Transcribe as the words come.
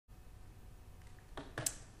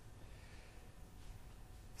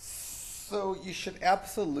So you should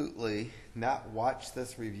absolutely not watch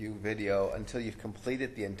this review video until you've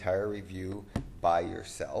completed the entire review by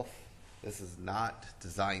yourself. This is not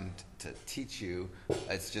designed to teach you.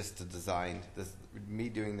 It's just me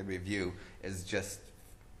doing the review is just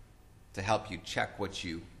to help you check what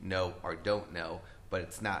you know or don't know, but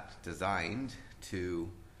it's not designed to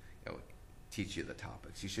teach you the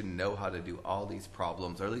topics. You should know how to do all these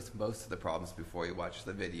problems, or at least most of the problems, before you watch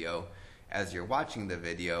the video. As you're watching the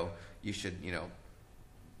video, you should,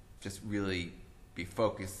 just really be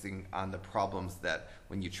focusing on the problems that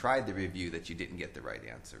when you tried the review that you didn't get the right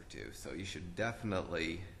answer to. So you should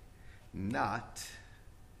definitely not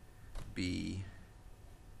be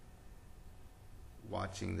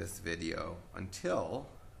watching this video until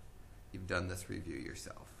you've done this review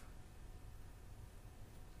yourself.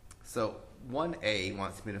 So 1a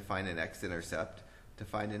wants me to find an x-intercept. To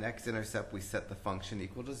find an x-intercept, we set the function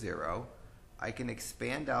equal to 0. I can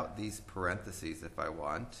expand out these parentheses if I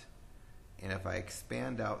want. And if I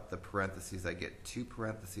expand out the parentheses, I get 2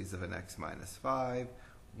 parentheses of an x minus 5,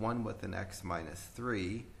 1 with an x minus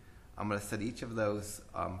 3. I'm going to set each of those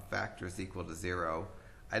factors equal to 0.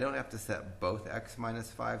 I don't have to set both x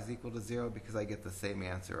minus 5s equal to 0 because I get the same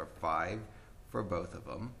answer of 5 for both of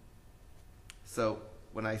them. So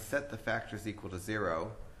when I set the factors equal to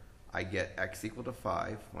 0, I get x equal to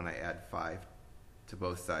 5 when I add 5 to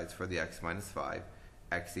both sides for the x minus 5,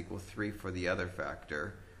 x equals 3 for the other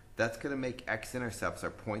factor. That's going to make x-intercepts,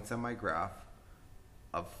 or points on my graph,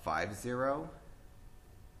 of 5, 0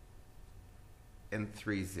 and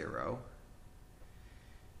 3, 0.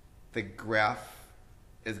 The graph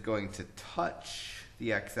is going to touch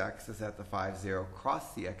the x-axis at the 5, 0,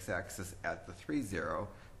 cross the x-axis at the 3, 0,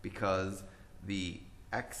 because the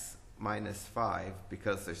x minus 5,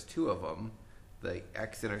 because there's 2 of them, the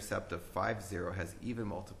x-intercept of 5, 0 has even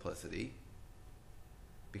multiplicity.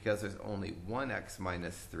 Because there's only one x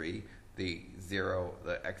minus 3, the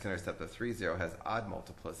x-intercept of 3, 0 has odd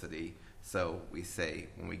multiplicity. So we say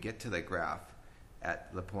when we get to the graph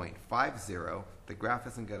at the point 5, 0, the graph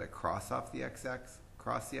isn't going to cross the x-axis.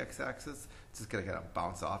 It's just going to kind of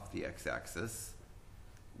bounce off the x-axis.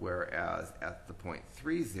 Whereas at the point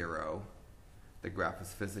 3, 0, the graph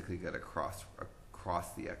is physically going to cross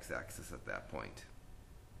the x-axis at that point.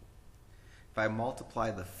 If I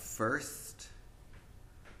multiply the first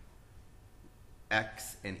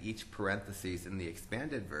x in each parentheses in the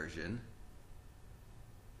expanded version,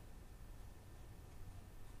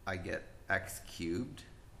 I get x cubed.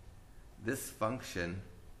 This function,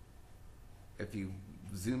 if you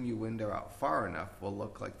zoom your window out far enough, will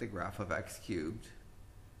look like the graph of x cubed.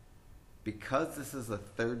 Because this is a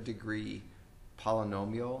third degree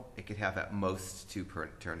polynomial, it could have at most 2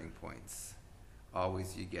 turning points.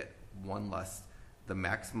 Always you get one less. The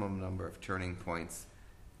maximum number of turning points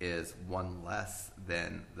is 1 less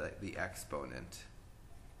than the exponent.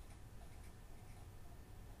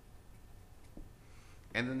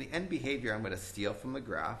 And then the end behavior I'm going to steal from the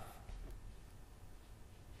graph.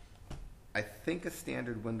 I think a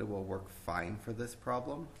standard window will work fine for this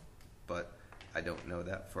problem, but I don't know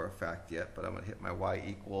that for a fact yet. But I'm going to hit my y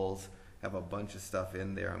equals, have a bunch of stuff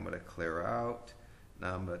in there I'm going to clear out.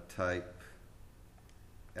 Now I'm going to type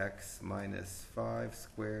x minus 5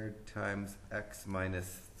 squared times x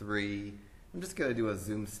minus 3. I'm just going to do a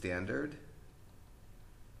zoom standard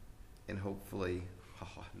and hopefully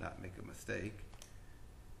not make a mistake.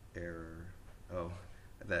 Error. Oh,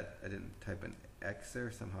 that I didn't type an x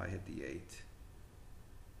there. Somehow I hit the 8.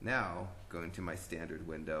 Now, going to my standard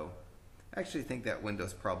window. I actually think that window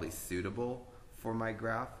is probably suitable for my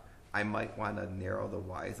graph. I might want to narrow the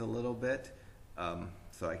y's a little bit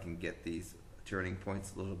so I can get these turning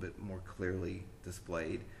points a little bit more clearly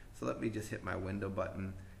displayed. So let me just hit my window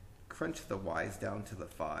button, crunch the y's down to the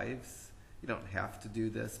 5s. You don't have to do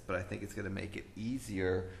this, but I think it's going to make it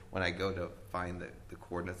easier when I go to find the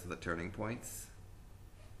coordinates of the turning points.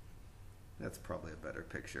 That's probably a better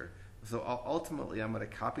picture. So ultimately I'm going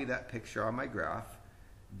to copy that picture on my graph.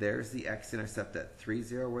 There's the x-intercept at 3,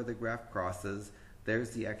 0 where the graph crosses.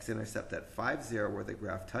 There's the x-intercept at 5, 0 where the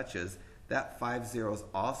graph touches. That 5, 0 is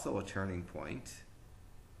also a turning point.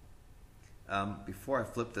 Before I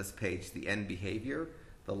flip this page, the end behavior,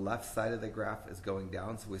 the left side of the graph is going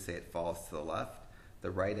down, so we say it falls to the left.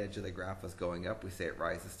 The right edge of the graph is going up, we say it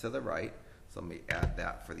rises to the right. So let me add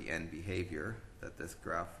that for the end behavior, that this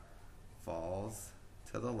graph falls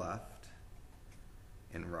to the left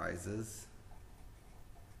and rises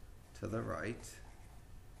to the right.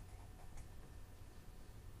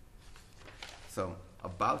 So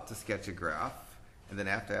about to sketch a graph, and then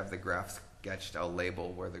after I have the graph sketched, I'll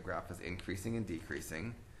label where the graph is increasing and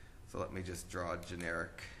decreasing. So let me just draw a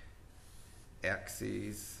generic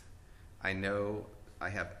axes. I know I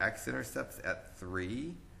have x-intercepts at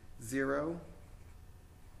 3, 0,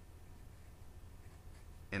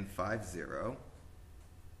 and 5, 0.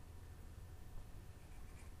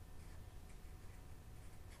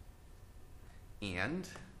 And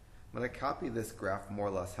I'm going to copy this graph more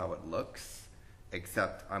or less how it looks,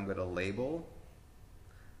 except I'm going to label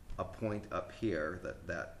a point up here,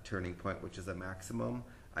 that turning point, which is a maximum.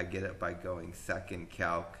 I get it by going second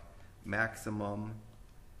calc, maximum,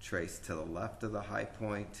 trace to the left of the high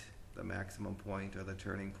point, the maximum point or the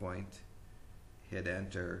turning point, hit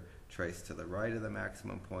enter, trace to the right of the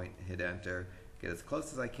maximum point, hit enter, get as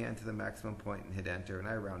close as I can to the maximum point and hit enter, and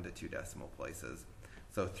I round to 2 decimal places.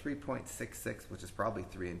 So 3.66, which is probably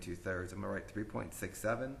 3 2/3. I'm going to write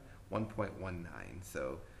 3.67, 1.19.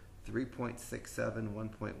 So 3.67,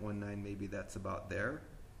 1.19, maybe that's about there.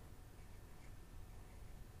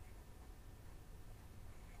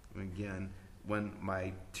 Again, when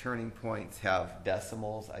my turning points have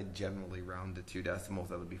decimals, I generally round to 2 decimals.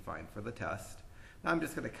 That'll be fine for the test. Now I'm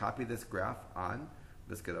just going to copy this graph on. I'm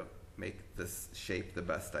just going to make this shape the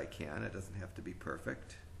best I can. It doesn't have to be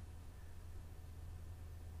perfect.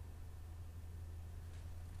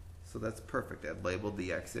 So that's perfect. I've labeled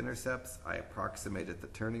the x-intercepts. I approximated the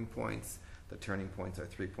turning points. The turning points are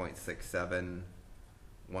 3.67,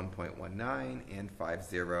 1.19, and 5,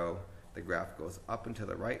 0. The graph goes up and to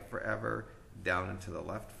the right forever, down and to the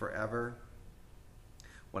left forever.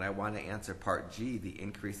 When I want to answer part G, the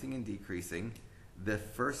increasing and decreasing, the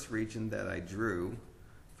first region that I drew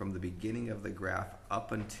from the beginning of the graph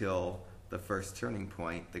up until the first turning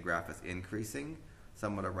point, the graph is increasing. So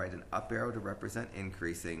I'm going to write an up arrow to represent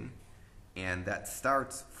increasing, and that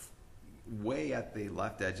starts way at the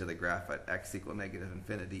left edge of the graph at x equal negative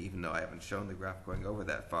infinity, even though I haven't shown the graph going over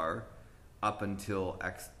that far, up until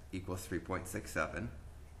x equals 3.67.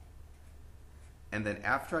 And then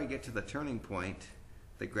after I get to the turning point,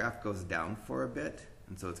 the graph goes down for a bit,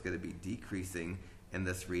 and so it's going to be decreasing in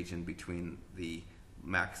this region between the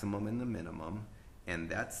maximum and the minimum, and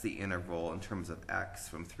that's the interval in terms of x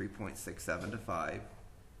from 3.67 to 5.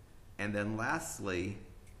 And then lastly,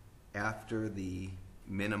 after the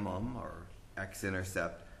minimum or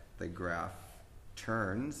x-intercept, the graph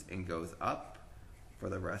turns and goes up for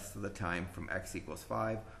the rest of the time from x equals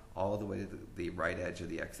 5 all the way to the right edge of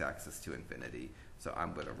the x-axis to infinity. So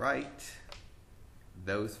I'm going to write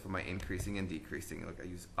those for my increasing and decreasing. Look, I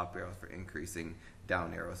use up arrows for increasing,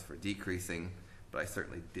 down arrows for decreasing, but I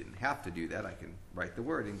certainly didn't have to do that. I can write the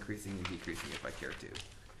word increasing and decreasing if I care to.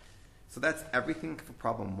 So that's everything for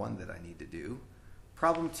problem 1 that I need to do.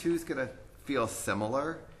 Problem 2 is going to feel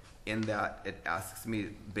similar in that it asks me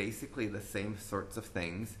basically the same sorts of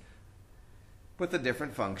things with a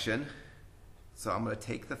different function. So I'm going to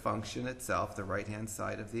take the function itself, the right-hand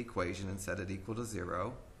side of the equation, and set it equal to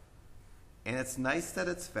 0. And it's nice that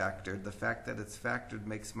it's factored. The fact that it's factored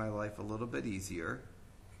makes my life a little bit easier.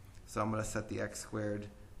 So I'm going to set the x squared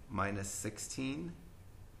minus 16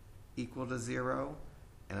 equal to 0.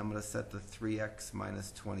 And I'm going to set the 3x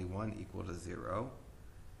minus 21 equal to 0.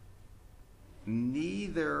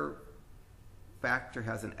 Neither factor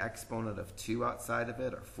has an exponent of 2 outside of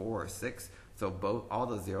it, or 4 or 6. So all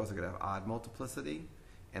the zeros are going to have odd multiplicity,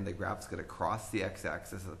 and the graph's going to cross the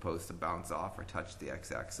x-axis as opposed to bounce off or touch the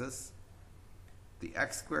x-axis. The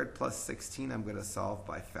x squared plus 16 I'm going to solve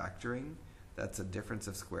by factoring. That's a difference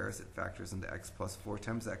of squares. It factors into x plus 4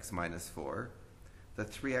 times x minus 4. The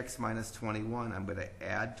 3x minus 21, I'm going to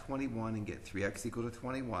add 21 and get 3x equal to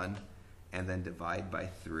 21, and then divide by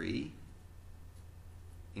 3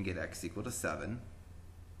 and get x equal to 7.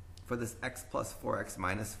 For this x plus 4x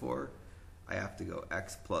minus 4, I have to go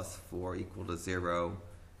x plus 4 equal to 0,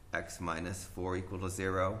 x minus 4 equal to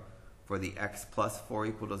 0. For the x plus 4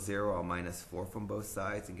 equal to 0, I'll minus 4 from both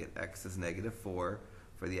sides and get x as negative 4.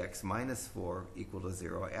 For the x minus 4 equal to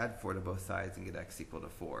 0, I add 4 to both sides and get x equal to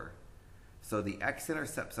 4. So the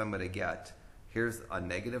x-intercepts I'm going to get, here's a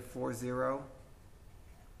negative 4, 0,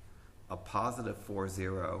 a positive 4,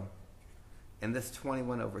 0, and this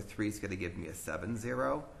 21 over 3 is going to give me a 7,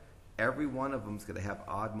 0. Every one of them is going to have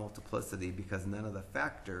odd multiplicity because none of the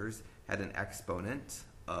factors had an exponent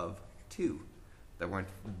of 2. There weren't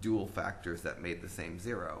dual factors that made the same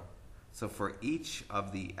 0. So for each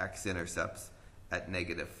of the x-intercepts at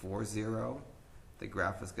negative 4, 0, the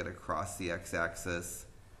graph is going to cross the x-axis.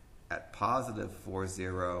 At positive 4,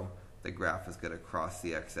 0, the graph is going to cross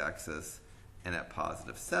the x-axis. And at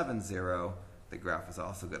positive 7, 0, the graph is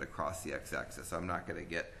also going to cross the x-axis. So I'm not going to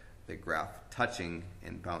get the graph touching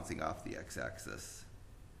and bouncing off the x-axis.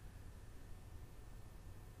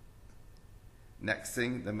 Next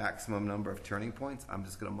thing, the maximum number of turning points. I'm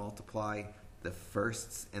just going to multiply the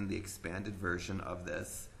firsts in the expanded version of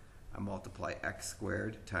this. I multiply x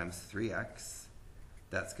squared times 3x.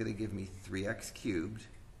 That's going to give me 3x cubed.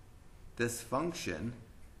 This function,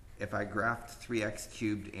 if I graphed 3x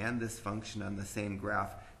cubed and this function on the same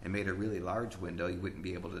graph and made a really large window, you wouldn't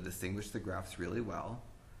be able to distinguish the graphs really well.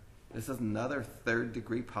 This is another third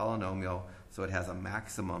degree polynomial, so it has a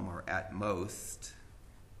maximum, or at most,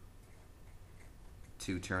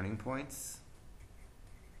 2 turning points.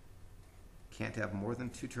 Can't have more than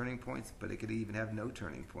 2 turning points, but it could even have no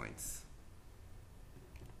turning points.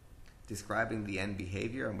 Describing the end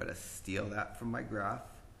behavior, I'm going to steal that from my graph.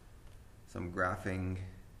 So I'm graphing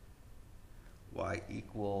y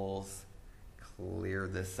equals, clear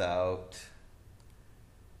this out,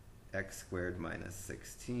 x squared minus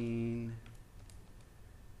 16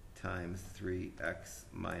 times 3x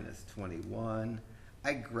minus 21.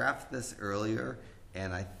 I graphed this earlier,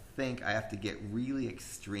 and I think I have to get really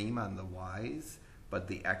extreme on the y's, but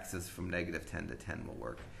the x's from negative 10 to 10 will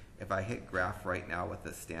work. If I hit graph right now with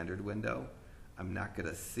the standard window, I'm not going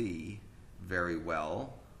to see very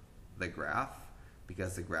well the graph,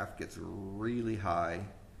 because the graph gets really high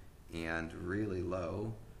and really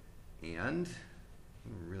low, and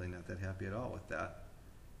I'm really not that happy at all with that.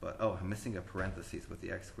 But, oh, I'm missing a parentheses with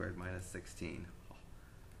the x squared minus 16.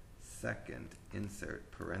 Second, insert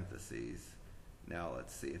parentheses. Now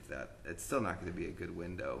let's see if that, it's still not going to be a good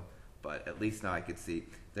window, but at least now I could see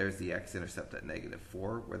there's the x-intercept at negative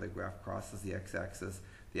 4 where the graph crosses the x-axis,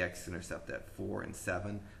 the x-intercept at 4 and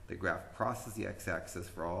 7. The graph crosses the x-axis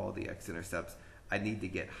for all the x-intercepts. I need to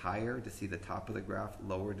get higher to see the top of the graph,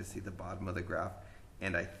 lower to see the bottom of the graph,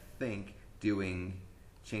 and I think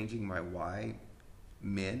changing my y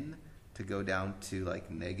min to go down to like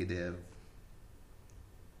negative,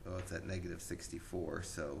 oh, it's at negative 64,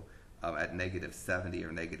 so at negative 70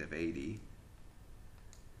 or negative 80,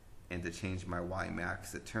 and to change my y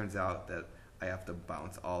max, it turns out that I have to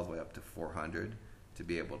bounce all the way up to 400 to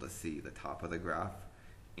be able to see the top of the graph.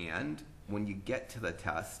 And when you get to the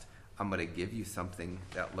test, I'm going to give you something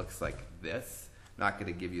that looks like this. I'm not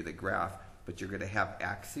going to give you the graph, but you're going to have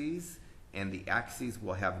axes, and the axes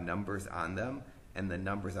will have numbers on them, and the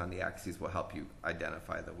numbers on the axes will help you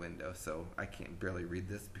identify the window. So I can't barely read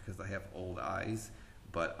this because I have old eyes,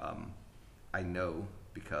 but I know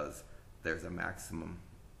because there's a maximum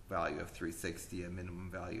value of 360, a minimum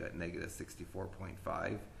value at negative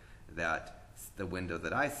 64.5, that the window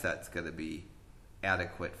that I set is going to be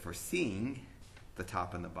adequate for seeing the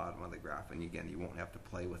top and the bottom of the graph. And again, you won't have to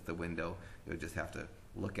play with the window. You'll just have to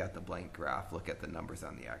look at the blank graph, look at the numbers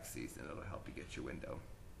on the axes, and it'll help you get your window.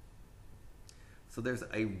 So there's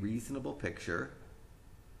a reasonable picture.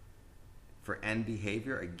 For end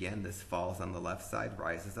behavior, again, this falls on the left side,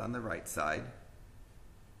 rises on the right side.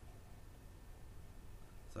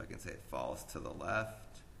 So I can say it falls to the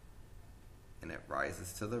left, and it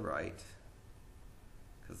rises to the right,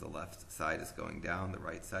 because the left side is going down, the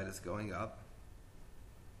right side is going up.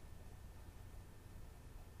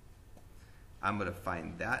 I'm going to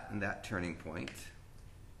find that and that turning point.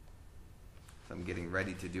 So I'm getting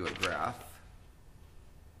ready to do a graph.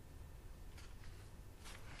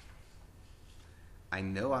 I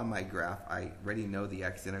know on my graph, I already know the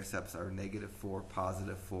x-intercepts are negative 4,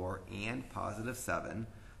 positive 4, and positive 7.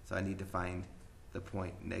 So I need to find the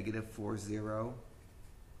point negative 4, 0,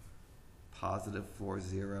 positive 4,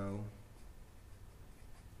 0,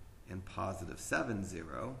 and positive 7,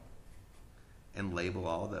 0, and label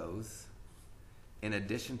all those. In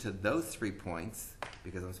addition to those 3 points,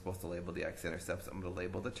 because I'm supposed to label the x-intercepts, I'm going to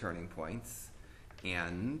label the turning points,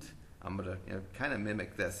 and I'm going to kind of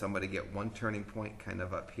mimic this. So I'm going to get one turning point kind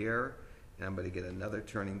of up here, and I'm going to get another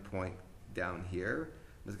turning point down here.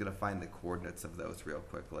 I'm just going to find the coordinates of those real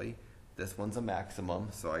quickly. This one's a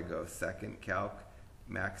maximum, so I go second calc,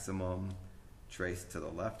 maximum, trace to the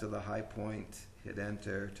left of the high point, hit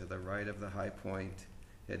enter, to the right of the high point,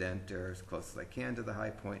 hit enter, as close as I can to the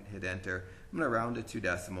high point, hit enter. I'm going to round to 2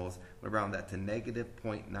 decimals. I'm going to round that to negative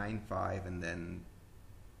 0.95 and then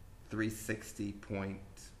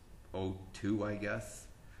 360.02, I guess.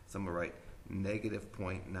 So I'm going to write negative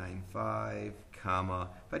 0.95, comma.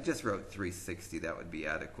 If I just wrote 360, that would be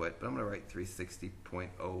adequate, but I'm going to write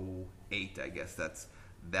 360.08. I guess that's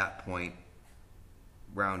that point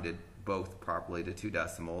rounded both properly to 2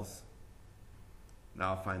 decimals.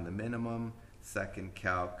 Now I'll find the minimum, second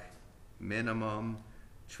calc, minimum,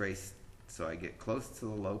 trace, so I get close to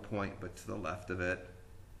the low point but to the left of it.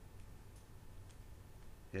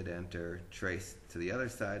 Hit enter, trace to the other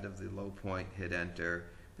side of the low point, hit enter,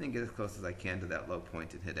 and then get as close as I can to that low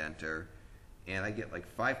point and hit enter. And I get like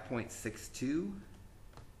 5.62. So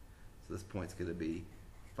this point's going to be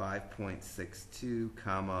 5.62,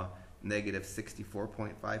 comma, negative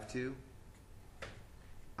 64.52.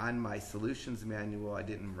 On my solutions manual, I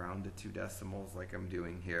didn't round to 2 decimals like I'm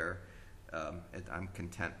doing here. I'm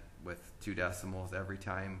content with 2 decimals every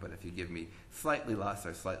time, but if you give me slightly less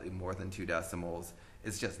or slightly more than 2 decimals,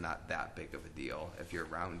 it's just not that big of a deal. If your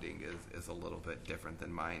rounding is a little bit different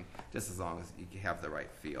than mine, just as long as you have the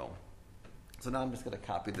right feel. So now I'm just going to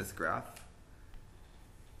copy this graph,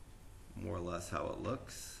 more or less how it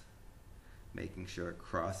looks, making sure it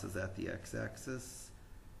crosses at the x-axis.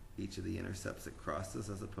 Each of the intercepts it crosses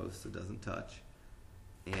as opposed to doesn't touch.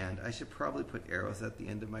 And I should probably put arrows at the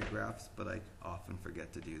end of my graphs, but I often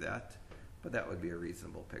forget to do that. But that would be a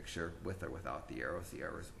reasonable picture with or without the arrows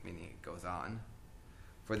meaning it goes on.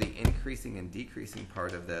 For the increasing and decreasing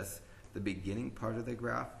part of this, the beginning part of the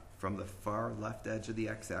graph from the far left edge of the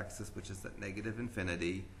x-axis, which is at negative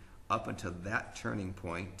infinity, up until that turning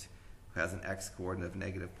point has an x-coordinate of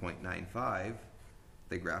negative 0.95,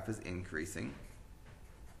 the graph is increasing.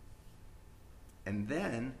 And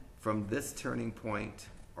then from this turning point,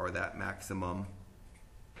 or that maximum,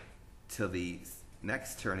 to the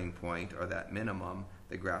next turning point, or that minimum,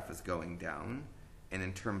 the graph is going down. And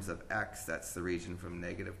in terms of x, that's the region from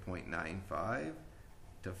negative 0.95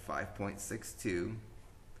 to 5.62.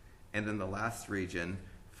 And then the last region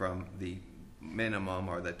from the minimum,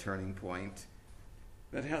 or the turning point,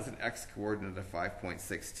 that has an x-coordinate of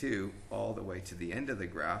 5.62 all the way to the end of the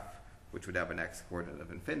graph, which would have an x-coordinate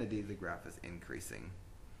of infinity. The graph is increasing.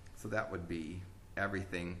 So that would be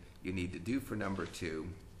everything you need to do for number 2.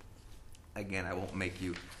 Again, I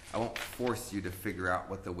won't force you to figure out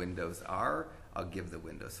what the windows are. I'll give the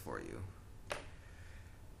windows for you.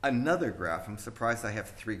 Another graph. I'm surprised I have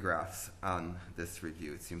 3 graphs on this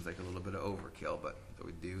review. It seems like a little bit of overkill, but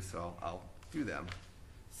we do, so I'll do them.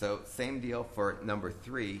 So same deal for number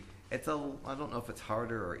 3. I don't know if it's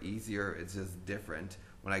harder or easier. It's just different.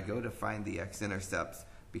 When I go to find the x-intercepts,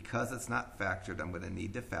 because it's not factored, I'm going to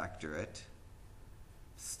need to factor it.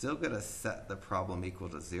 Still going to set the problem equal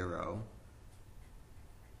to 0.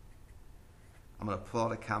 I'm going to pull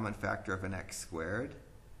out a common factor of an x squared.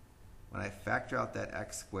 When I factor out that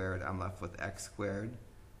x squared, I'm left with x squared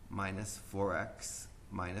minus 4x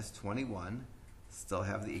minus 21. Still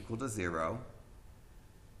have the equal to 0.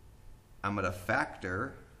 I'm going to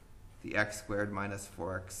factor the x squared minus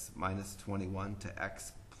 4x minus 21 to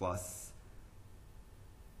x plus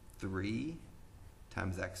 3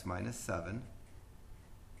 times x minus 7.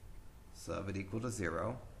 So I have it equal to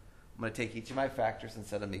 0. I'm going to take each of my factors and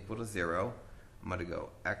set them equal to 0. I'm going to go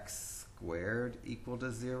x squared equal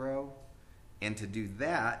to 0. And to do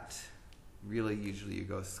that, really usually you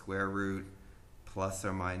go square root plus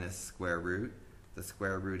or minus square root. The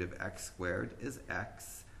square root of x squared is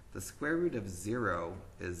x. The square root of 0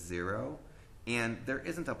 is 0. And there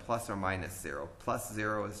isn't a plus or minus 0. Plus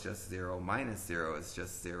 0 is just 0. Minus 0 is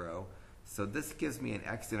just 0. So this gives me an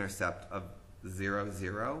x-intercept of 0,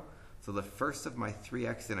 0. So the first of my 3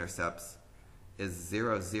 x-intercepts is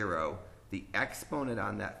 0, 0. The exponent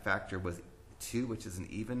on that factor was 2, which is an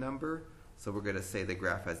even number. So we're going to say the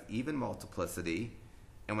graph has even multiplicity.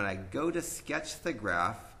 And when I go to sketch the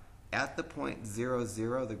graph, at the point 0,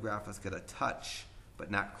 0, the graph is going to touch but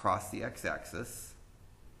not cross the x-axis.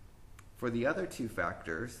 For the other 2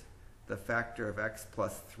 factors, the factor of x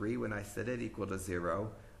plus 3, when I set it equal to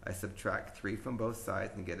 0, I subtract 3 from both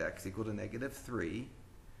sides and get x equal to negative 3.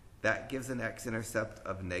 That gives an x-intercept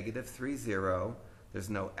of negative 3, 0. There's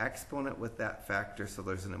no exponent with that factor, so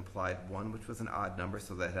there's an implied 1, which was an odd number,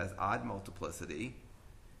 so that has odd multiplicity.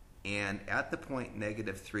 And at the point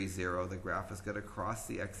negative 3, 0, the graph is going to cross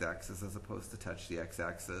the x-axis as opposed to touch the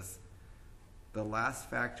x-axis. The last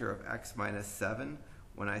factor of x minus 7,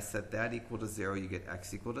 when I set that equal to 0, you get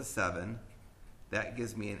x equal to 7. That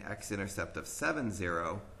gives me an x-intercept of 7,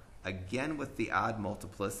 0, again with the odd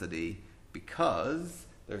multiplicity, because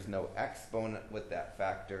there's no exponent with that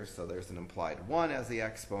factor, so there's an implied 1 as the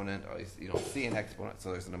exponent. Or you don't see an exponent,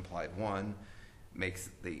 so there's an implied 1.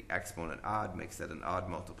 Makes the exponent odd, makes it an odd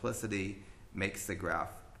multiplicity, makes the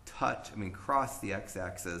graph cross the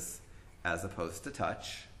x-axis as opposed to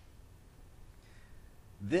touch.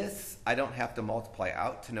 This, I don't have to multiply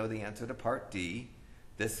out to know the answer to part D.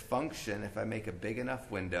 This function, if I make a big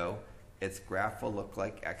enough window, its graph will look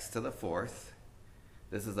like x to the 4th.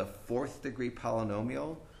 This is a 4th degree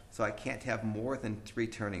polynomial, so I can't have more than 3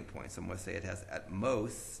 turning points. I'm going to say it has at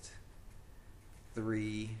most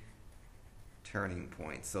 3 turning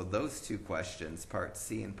points. So those 2 questions, part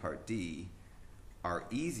C and part D, are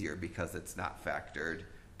easier because it's not factored.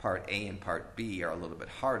 Part A and part B are a little bit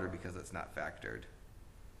harder because it's not factored.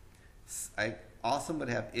 also would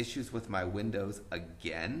have issues with my windows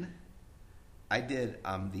again. I did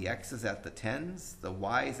the x's at the 10s, the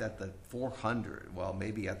y's at the 400, well,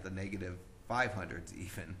 maybe at the negative 500s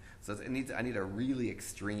even. So I need a really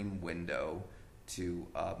extreme window to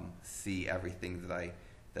see everything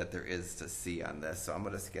that there is to see on this. So I'm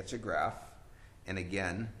going to sketch a graph. And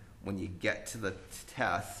again, when you get to the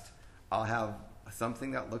test, I'll have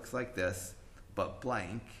something that looks like this, but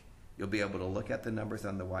blank. You'll be able to look at the numbers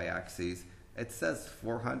on the y-axis. It says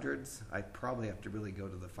 400s. I probably have to really go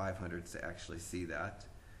to the 500s to actually see that.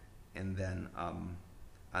 And then on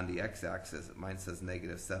the x-axis, mine says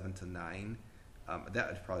negative 7 to 9. That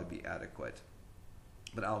would probably be adequate.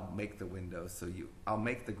 But I'll make the window I'll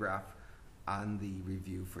make the graph on the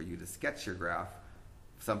review for you to sketch your graph,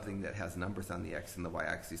 something that has numbers on the x and the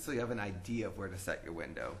y-axis, so you have an idea of where to set your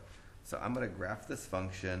window. So I'm going to graph this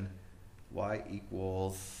function, y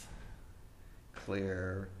equals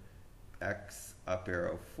clear x up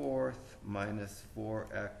arrow fourth minus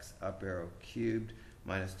 4x up arrow cubed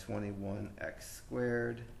minus 21x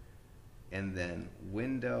squared. And then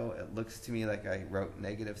window, it looks to me like I wrote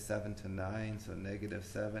negative 7 to 9, so negative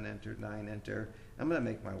 7, enter, 9, enter. I'm going to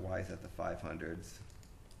make my y's at the 500s.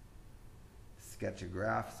 Sketch a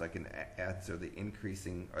graph so I can answer the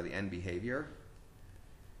increasing or the end behavior.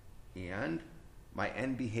 And my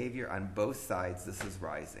end behavior on both sides, this is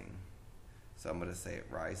rising. So I'm going to say it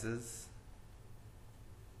rises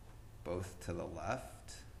both to the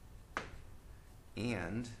left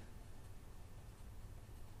and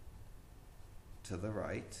to the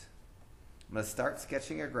right. I'm going to start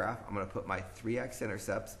sketching a graph. I'm going to put my 3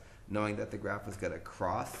 x-intercepts, knowing that the graph is going to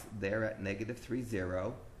cross there at negative 3,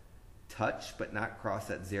 0, touch but not cross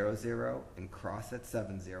at 0, 0, and cross at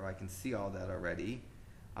 7, 0. I can see all that already.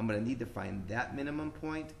 I'm going to need to find that minimum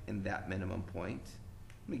point and that minimum point.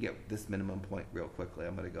 Let me get this minimum point real quickly.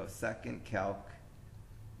 I'm going to go second calc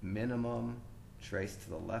minimum, trace to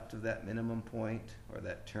the left of that minimum point or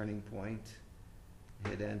that turning point,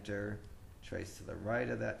 hit enter, trace to the right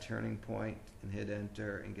of that turning point and hit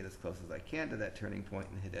enter, and get as close as I can to that turning point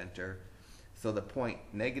and hit enter. So the point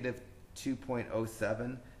negative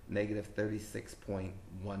 2.07, negative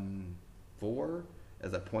 36.14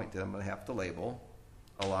 is a point that I'm going to have to label,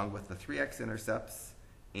 along with the 3 x-intercepts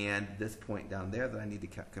and this point down there that I need to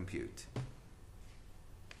compute.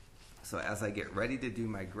 So as I get ready to do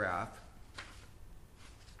my graph,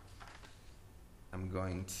 I'm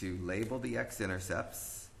going to label the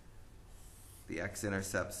x-intercepts. The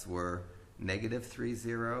x-intercepts were negative 3,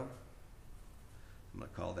 0. I'm going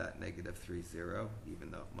to call that negative 3, 0,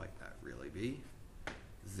 even though it might not really be.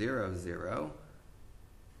 0, 0.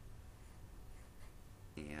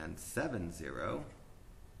 And 7, 0.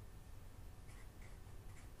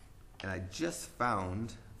 And I just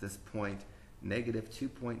found this point, negative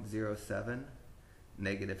 2.07,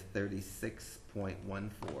 negative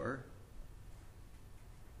 36.14.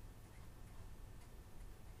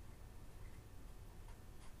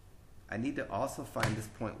 I need to also find this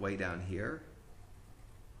point way down here.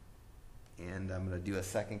 And I'm going to do a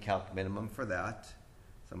second calc minimum for that.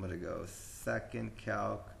 So I'm going to go second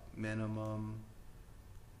calc minimum,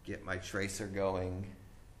 get my tracer going,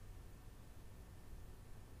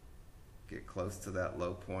 get close to that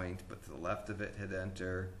low point, but to the left of it, hit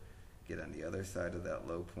enter, get on the other side of that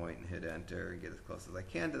low point and hit enter, and get as close as I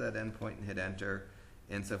can to that end point and hit enter.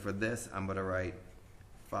 And so for this, I'm going to write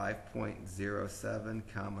 5.07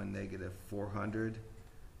 comma negative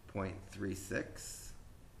 400.36.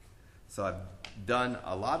 So I've done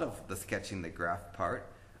a lot of the sketching the graph part.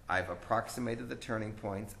 I've approximated the turning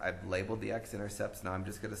points. I've labeled the x-intercepts. Now I'm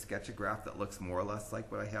just going to sketch a graph that looks more or less like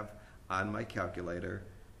what I have on my calculator.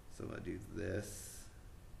 So I'm going to do this.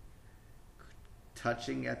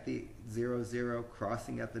 Touching at the 0, 0,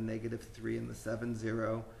 crossing at the negative 3 and the 7,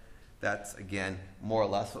 0. That's, again, more or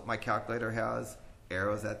less what my calculator has.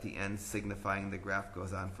 Arrows at the end signifying the graph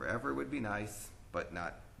goes on forever would be nice, but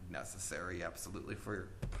not necessary absolutely for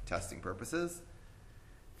testing purposes.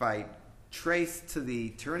 If I trace to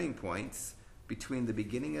the turning points between the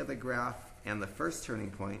beginning of the graph and the first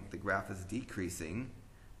turning point, the graph is decreasing.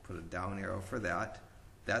 Put a down arrow for that.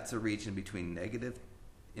 That's a region between negative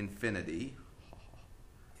infinity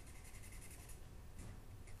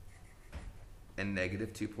and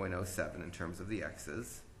negative 2.07 in terms of the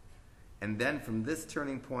x's. And then from this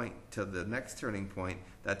turning point to the next turning point,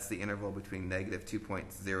 that's the interval between negative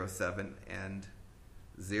 2.07 and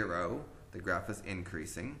 0. The graph is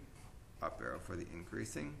increasing. Up arrow for the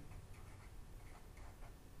increasing.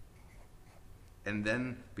 And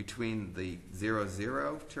then between the 0,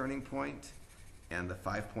 0 turning point and the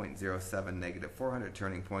 5.07 negative 400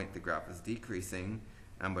 turning point, the graph is decreasing.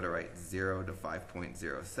 I'm going to write 0 to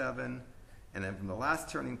 5.07. And then from the last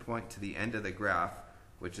turning point to the end of the graph,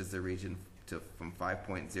 which is the region from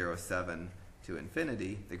 5.07 to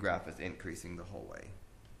infinity, the graph is increasing the whole way.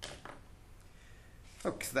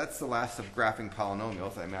 Okay, so that's the last of graphing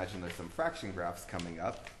polynomials. I imagine there's some fraction graphs coming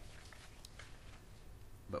up,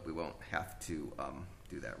 but we won't have to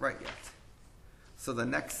do that right yet. So the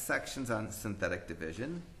next section's on synthetic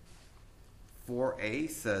division. 4a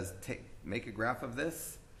says make a graph of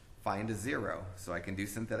this, find a 0. So I can do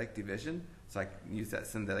synthetic division, so I can use that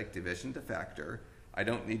synthetic division to factor. I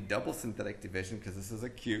don't need double synthetic division because this is a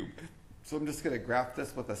cube. So I'm just going to graph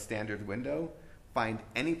this with a standard window, find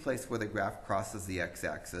any place where the graph crosses the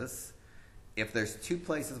x-axis. If there's two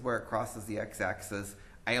places where it crosses the x-axis,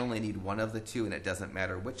 I only need one of the two, and it doesn't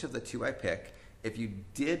matter which of the two I pick. If you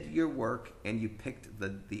did your work and you picked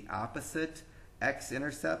the opposite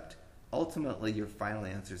x-intercept, ultimately your final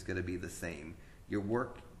answer is going to be the same. Your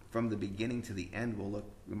work from the beginning to the end will look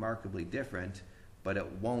remarkably different, but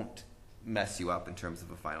it won't mess you up in terms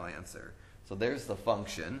of a final answer. So there's the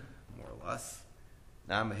function, more or less.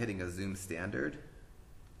 Now I'm hitting a zoom standard,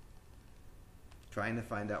 trying to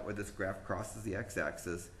find out where this graph crosses the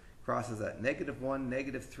x-axis, crosses at -1,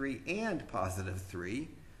 -3, and +3.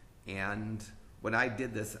 And when I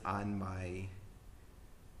did this on my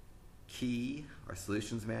key or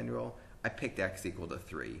solutions manual, I picked x equal to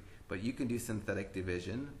 3. But you can do synthetic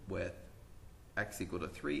division with x equal to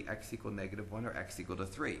 3, x equal to -1, or x equal to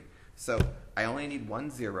 3. So I only need one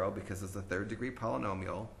 0 because it's a third degree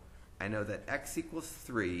polynomial. I know that x equals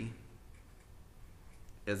 3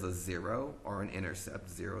 is a 0 or an intercept.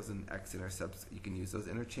 Zeros and x-intercepts, you can use those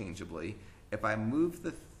interchangeably. If I move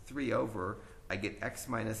the 3 over, I get x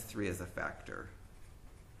minus 3 as a factor.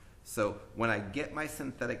 So when I get my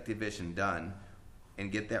synthetic division done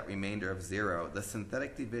and get that remainder of 0, the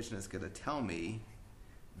synthetic division is going to tell me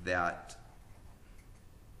that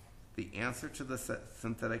the answer to the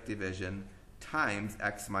synthetic division times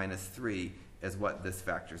x minus 3 is what this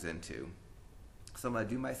factors into. So I'm going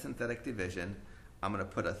to do my synthetic division. I'm going to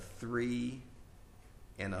put a 3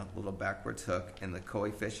 and a little backwards hook in the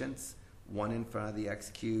coefficients, 1 in front of the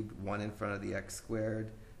x cubed, 1 in front of the x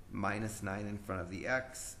squared, -9 in front of the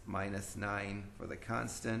x, -9 for the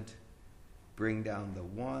constant. Bring down the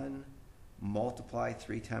 1, multiply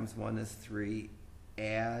 3 times 1 is 3,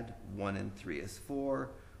 add 1 and 3 is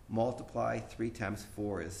 4, multiply 3 times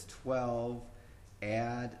 4 is 12,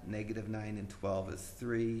 add -9 and 12 is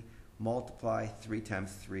 3, multiply 3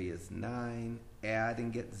 times 3 is 9, add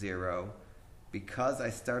and get 0. Because I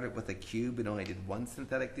started with a cube and only did one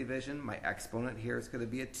synthetic division, my exponent here is going to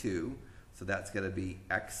be a 2. So that's going to be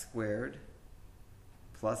x squared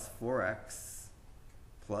plus 4x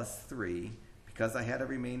plus 3. Because I had a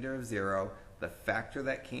remainder of 0, the factor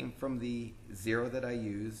that came from the 0 that I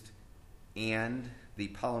used and the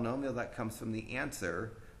polynomial that comes from the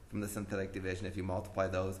answer from the synthetic division, if you multiply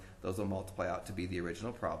those will multiply out to be the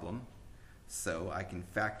original problem. So I can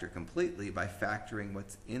factor completely by factoring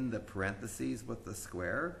what's in the parentheses with the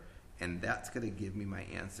square, and that's going to give me my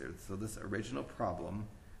answer. So this original problem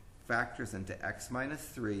factors into x minus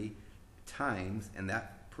 3 times, and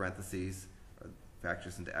that parentheses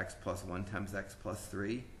factors into x plus 1 times x plus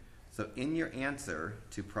 3. So in your answer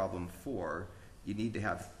to problem 4, you need to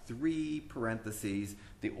have 3 parentheses.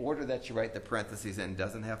 The order that you write the parentheses in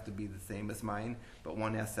doesn't have to be the same as mine, but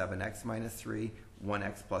one has to have an x minus 3,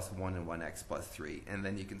 1x plus 1, and 1x plus 3. And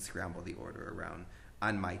then you can scramble the order around.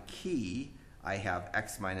 On my key, I have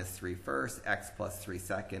x minus 3 first, x plus 3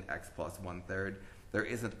 second, x plus 1 third. There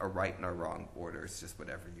isn't a right and a wrong order. It's just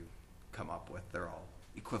whatever you come up with. They're all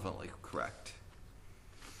equivalently correct.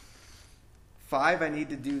 5, I need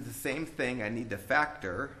to do the same thing. I need to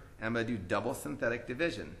factor, and I'm going to do double synthetic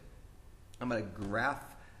division. I'm going to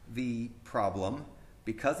graph the problem.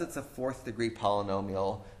 Because it's a 4th degree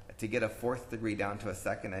polynomial, to get a 4th degree down to a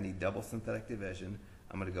second, I need double synthetic division.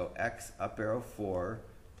 I'm going to go x up arrow 4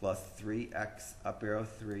 plus 3x up arrow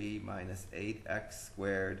 3 minus 8x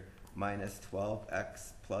squared minus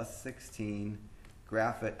 12x plus 16.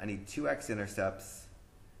 Graph it. I need 2 x-intercepts.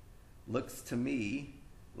 Looks to me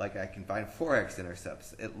like I can find 4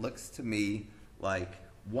 x-intercepts. It looks to me like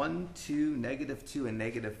 1, 2, -2, and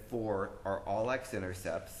 -4 are all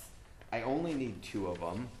x-intercepts. I only need 2 of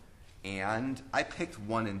them, and I picked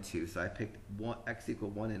 1 and 2. So I picked x equal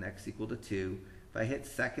 1 and x equal to 2. If I hit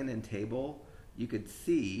second in table, you could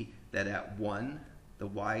see that at 1, the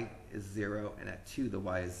y is 0, and at 2, the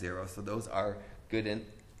y is 0. So those are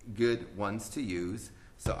good ones to use.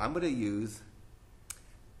 So I'm going to use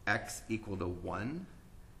x equal to 1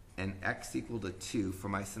 and x equal to 2 for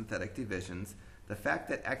my synthetic divisions. The fact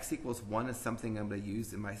that x equals 1 is something I'm going to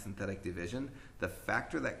use in my synthetic division. The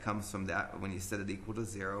factor that comes from that when you set it equal to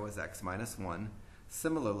 0 is x minus 1.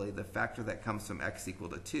 Similarly, the factor that comes from x equal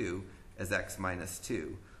to 2 is x minus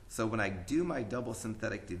 2. So when I do my double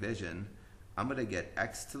synthetic division, I'm going to get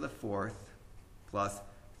x to the 4th plus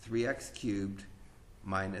 3x cubed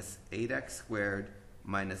minus 8x squared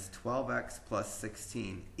minus 12x plus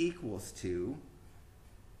 16 equals to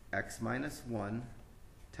x minus 1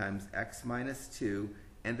 times x minus 2,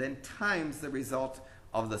 and then times the result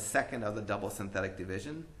of the second of the double synthetic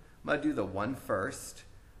division. I'm going to do the 1 first.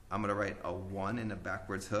 I'm going to write a 1 in a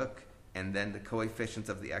backwards hook, and then the coefficients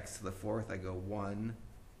of the x to the 4th, I go 1,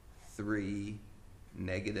 3,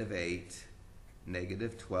 negative 8,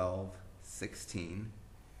 negative 12, 16.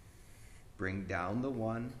 Bring down the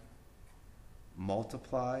 1,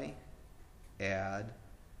 multiply, add,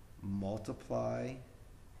 multiply,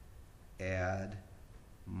 add,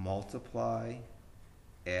 multiply,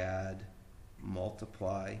 add,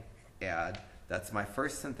 multiply, add. That's my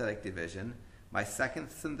first synthetic division. My second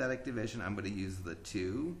synthetic division, I'm going to use the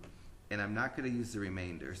 2, and I'm not going to use the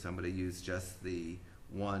remainder, so I'm going to use just the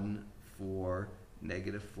 1, 4,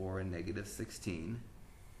 negative 4, and negative 16,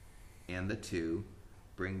 and the 2.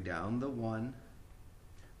 Bring down the 1,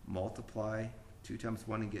 multiply 2 times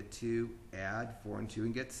 1 and get 2, add 4 and 2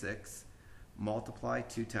 and get 6, multiply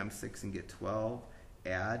 2 times 6 and get 12,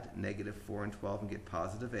 add negative 4 and 12 and get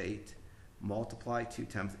positive 8, multiply 2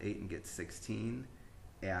 times 8 and get 16,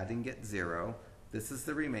 add and get 0. This is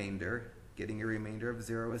the remainder. Getting a remainder of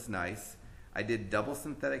 0 is nice. I did double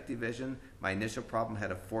synthetic division. My initial problem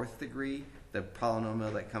had a 4th degree. The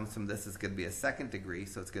polynomial that comes from this is going to be a 2nd degree,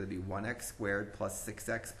 so it's going to be 1x squared plus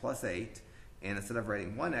 6x plus 8. And instead of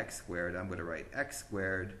writing 1x squared, I'm going to write x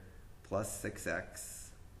squared plus 6x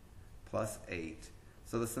plus 8.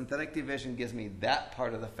 So the synthetic division gives me that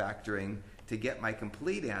part of the factoring. To get my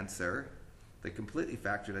complete answer, the completely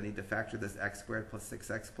factored, I need to factor this x squared plus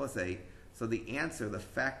 6x plus 8. So the answer, the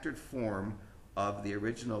factored form of the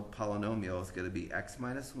original polynomial is going to be x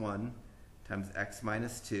minus 1 times x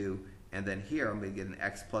minus 2. And then here I'm going to get an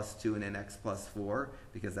x plus 2 and an x plus 4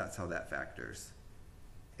 because that's how that factors.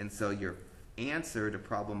 And so your answer to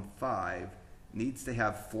problem 5 needs to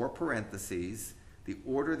have 4 parentheses. The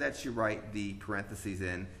order that you write the parentheses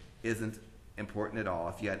in isn't important at all.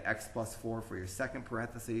 If you had x plus 4 for your second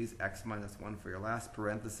parentheses, x minus 1 for your last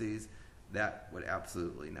parentheses, that would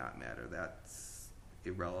absolutely not matter. That's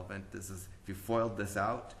irrelevant. This is, if you foiled this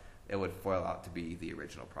out, it would foil out to be the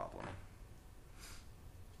original problem.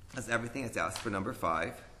 That's everything that's asked for number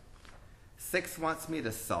 5. 6 wants me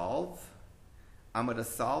to solve. I'm going to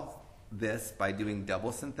solve this by doing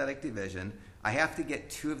double synthetic division. I have to get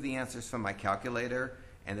 2 of the answers from my calculator,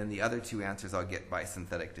 and then the other 2 answers I'll get by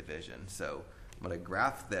synthetic division. So I'm going to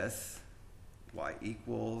graph this. Y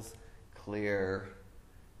equals clear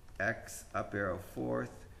x up arrow 4th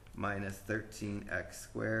minus 13x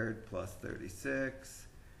squared plus 36.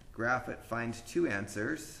 Graph it, find 2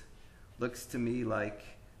 answers. Looks to me like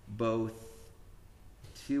both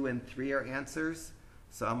 2 and 3 are answers.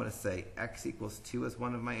 So I'm going to say x equals 2 is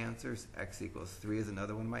one of my answers, x equals 3 is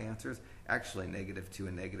another one of my answers. Actually, negative 2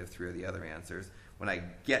 and negative 3 are the other answers. When I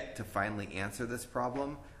get to finally answer this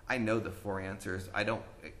problem, I know the 4 answers.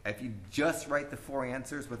 If you just write the 4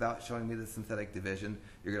 answers without showing me the synthetic division,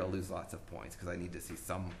 you're going to lose lots of points because I need to see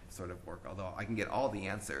some sort of work. Although I can get all the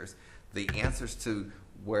answers to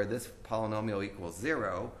where this polynomial equals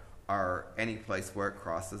 0 are any place where it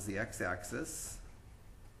crosses the x-axis.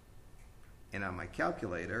 And on my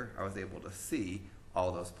calculator, I was able to see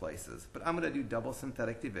all those places. But I'm going to do double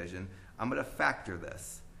synthetic division. I'm going to factor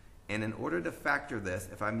this. And in order to factor this,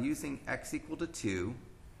 if I'm using x equal to 2,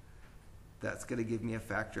 that's going to give me a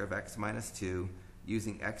factor of x minus 2.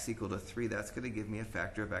 Using x equal to 3, that's going to give me a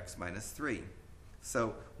factor of x minus 3.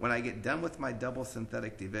 So when I get done with my double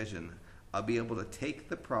synthetic division, I'll be able to take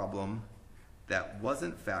the problem that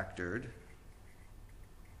wasn't factored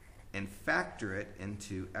and factor it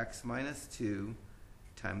into x minus 2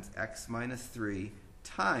 times x minus 3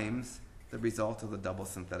 times the result of the double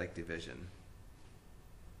synthetic division.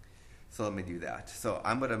 So let me do that. So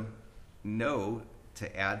I'm going to know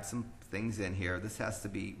to add some things in here. This has to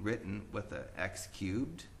be written with an x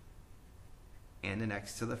cubed and an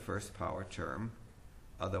x to the first power term.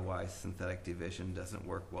 Otherwise, synthetic division doesn't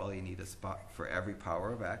work well. You need a spot for every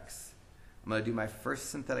power of x. I'm going to do my first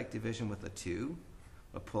synthetic division with a 2.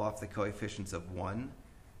 I'll pull off the coefficients of 1,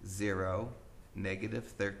 0, negative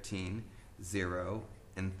 13, 0,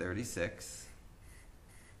 and 36.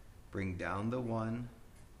 Bring down the 1,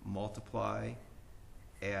 multiply,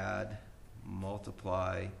 add,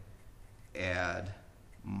 multiply, add,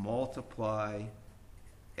 multiply,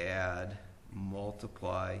 add,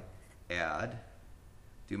 multiply, add.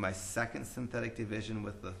 Do my second synthetic division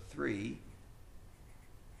with the 3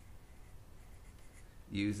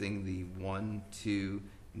 using the 1, 2,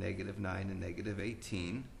 negative 9, and negative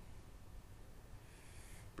 18.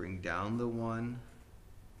 Bring down the 1,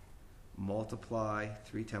 multiply,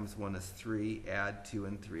 3 times 1 is 3, add 2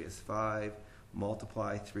 and 3 is 5,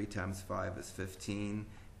 multiply 3 times 5 is 15,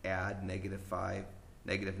 add negative 5,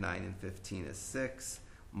 negative 9 and 15 is 6,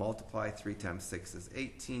 multiply 3 times 6 is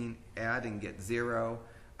 18, add and get 0.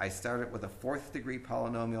 I started with a 4th degree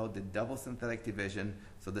polynomial, did double synthetic division,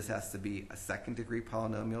 so this has to be a 2nd degree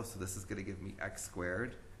polynomial, so this is going to give me x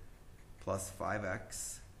squared plus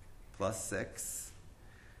 5x plus 6.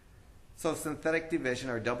 So synthetic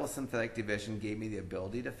division or double synthetic division gave me the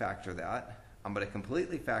ability to factor that. I'm going to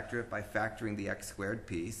completely factor it by factoring the x squared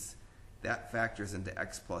piece. That factors into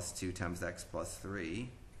x plus 2 times x plus 3.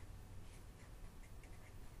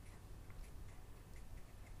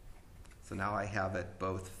 So now I have it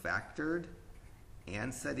both factored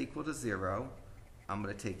and set equal to 0. I'm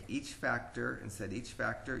going to take each factor and set each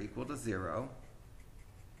factor equal to 0.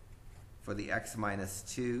 For the x minus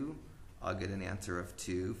 2, I'll get an answer of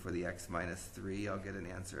 2. For the x minus 3, I'll get an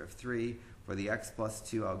answer of 3. For the x plus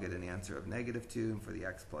 2, I'll get an answer of negative 2. And for the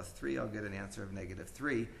x plus 3, I'll get an answer of negative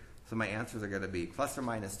 3. So my answers are going to be plus or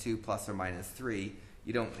minus 2, plus or minus 3.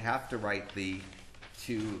 You don't have to write the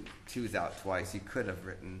 2's out twice. You could have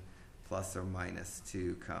written plus or minus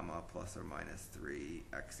 2, comma, plus or minus 3,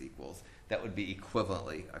 x equals. That would be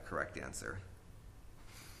equivalently a correct answer.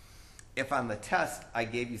 If on the test I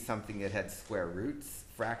gave you something that had square roots,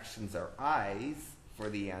 fractions are i's for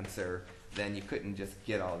the answer, then you couldn't just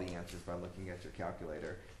get all the answers by looking at your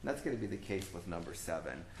calculator. And that's going to be the case with number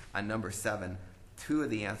 7. On number 7, 2 of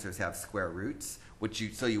the answers have square roots,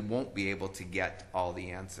 so you won't be able to get all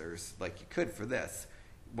the answers like you could for this.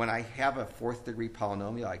 When I have a 4th degree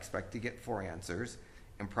polynomial, I expect to get 4 answers.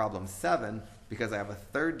 In problem 7, because I have a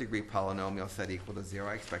 3rd degree polynomial set equal to 0,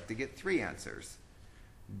 I expect to get 3 answers.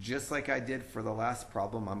 Just like I did for the last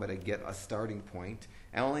problem, I'm going to get a starting point.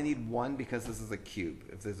 I only need 1 because this is a cube.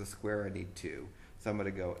 If there's a square, I need 2. So I'm going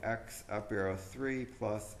to go x up arrow 3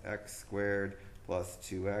 plus x squared plus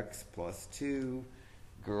 2x plus 2.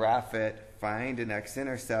 Graph it, find an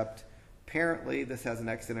x-intercept. Apparently, this has an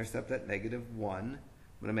x-intercept at negative 1.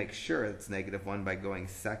 I'm going to make sure it's negative 1 by going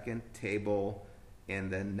second table,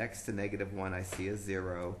 and then next to negative 1 I see a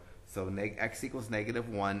 0. So x equals negative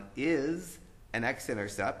 1 is an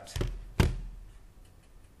x-intercept,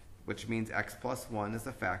 which means x plus 1 is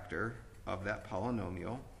a factor of that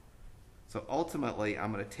polynomial. So ultimately,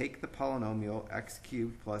 I'm going to take the polynomial x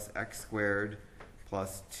cubed plus x squared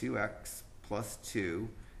plus 2x plus 2,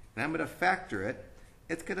 and I'm going to factor it.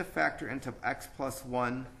 It's going to factor into x plus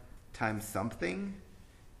 1 times something,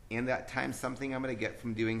 and that times something I'm going to get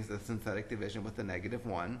from doing the synthetic division with the negative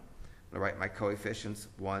 1. I'm going to write my coefficients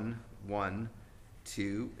 1, 1,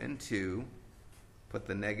 2, and 2. Put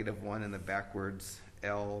the negative 1 in the backwards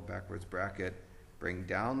bracket. Bring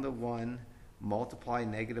down the 1. Multiply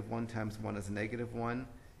negative 1 times 1 is negative 1.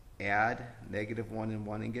 Add negative 1 and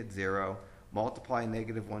 1 and get 0. Multiply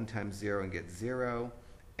negative 1 times 0 and get 0.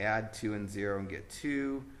 Add 2 and 0 and get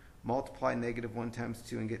 2. Multiply negative 1 times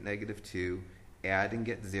 2 and get negative 2. Add and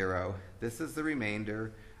get 0. This is the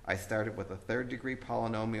remainder. I started with a 3rd degree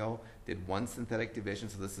polynomial, did 1 synthetic division,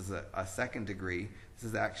 so this is a 2nd degree. This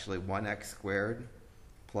is actually 1x squared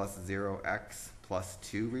plus 0x plus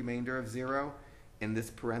 2 remainder of 0. In this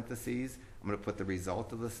parentheses, I'm going to put the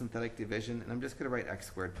result of the synthetic division, and I'm just going to write x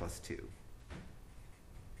squared plus 2,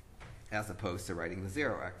 as opposed to writing the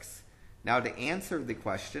 0x. Now to answer the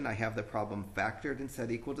question, I have the problem factored and set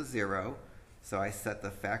equal to 0. So I set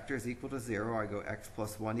the factors equal to 0. I go x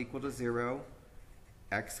plus 1 equal to 0,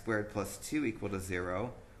 x squared plus 2 equal to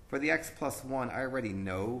 0. For the x plus 1, I already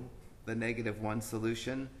know the negative 1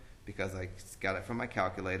 solution because I got it from my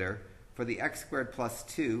calculator. For the x squared plus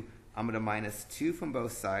 2, I'm going to minus 2 from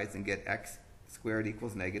both sides and get x squared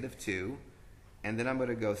equals negative 2. And then I'm going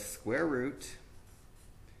to go square root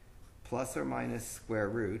plus or minus square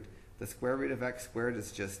root. The square root of x squared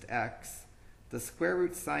is just x. The square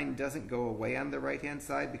root sign doesn't go away on the right-hand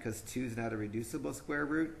side because 2 is not a reducible square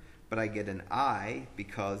root, but I get an I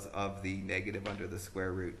because of the negative under the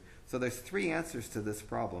square root. So there's 3 answers to this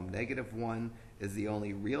problem. Negative 1 is the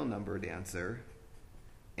only real numbered answer,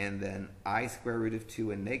 and then I square root of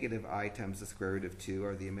 2 and negative I times the square root of 2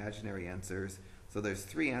 are the imaginary answers. So there's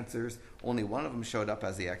 3 answers. Only one of them showed up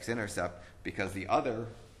as the x-intercept because the other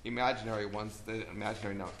imaginary ones, the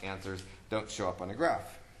imaginary answers, don't show up on a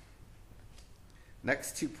graph.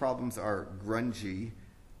 Next 2 problems are grungy.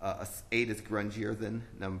 8 is grungier than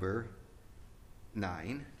number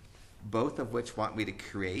 9, both of which want me to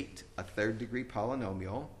create a third degree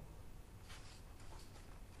polynomial.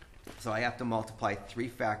 So I have to multiply 3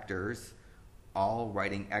 factors, all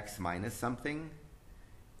writing x minus something.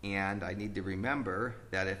 And I need to remember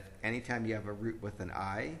that if anytime you have a root with an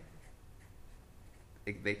I,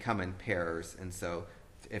 they come in pairs. And so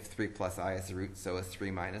if 3 plus I is the root, so is 3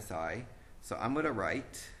 minus I. So I'm going to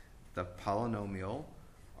write the polynomial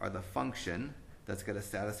or the function that's going to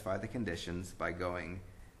satisfy the conditions by going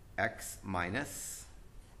x minus,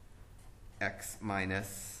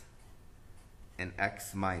 and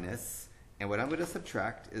x minus. And what I'm going to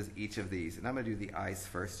subtract is each of these. And I'm going to do the i's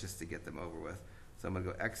first just to get them over with. So I'm going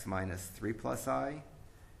to go x minus 3 plus I,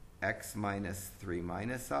 x minus 3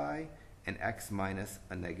 minus I, and x minus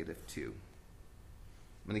a negative 2.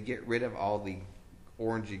 I'm going to get rid of all the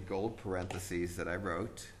orangey gold parentheses that I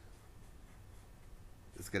wrote.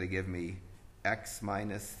 It's going to give me x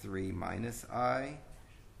minus 3 minus I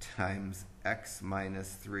times x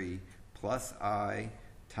minus 3 plus I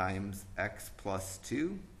times x plus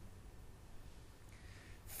 2.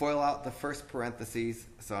 Foil out the first parentheses,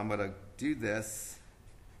 so I'm going to do this.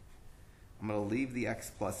 I'm going to leave the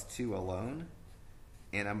x plus 2 alone,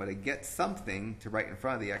 and I'm going to get something to write in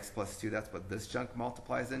front of the x plus 2. That's what this chunk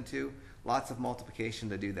multiplies into. Lots of multiplication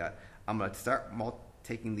to do that. I'm going to start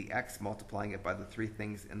taking the x, multiplying it by the 3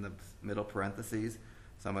 things in the middle parentheses.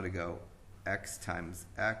 So I'm going to go x times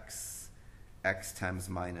x, x times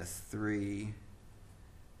minus 3,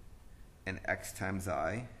 and x times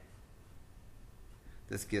I.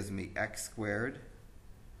 This gives me x squared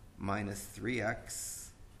minus 3x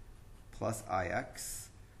plus ix.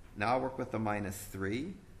 Now I'll work with the minus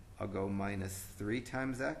 3. I'll go minus 3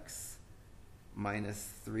 times x, minus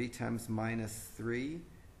 3 times minus 3,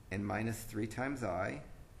 and minus 3 times I.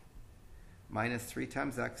 Minus 3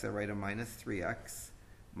 times x, I write a minus 3x.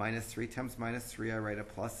 Minus 3 times minus 3, I write a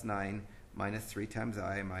plus 9. Minus 3 times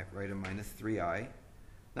I might write a minus 3i.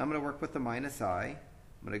 Now I'm going to work with the minus I.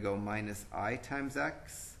 I'm going to go minus I times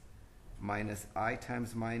x, minus I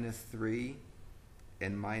times minus 3,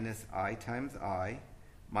 and minus I times I.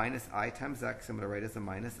 Minus I times x, I'm going to write as a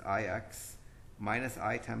minus ix. Minus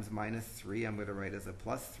I times minus 3, I'm going to write as a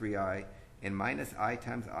plus 3i. And minus I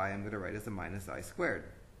times I, I'm going to write as a minus I squared.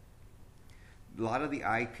 A lot of the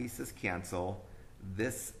I pieces cancel.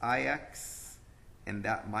 This ix and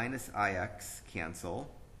that minus ix cancel.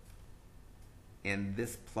 And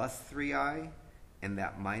this plus 3i and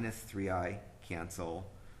that minus 3i cancel.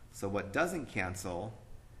 So what doesn't cancel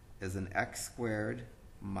is an x squared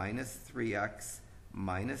minus 3x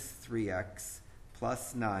minus 3x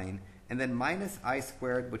plus 9, and then minus I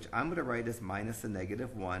squared, which I'm going to write as minus a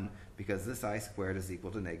negative 1 because this I squared is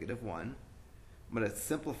equal to negative 1. I'm going to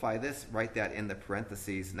simplify this, write that in the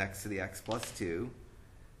parentheses next to the x plus 2.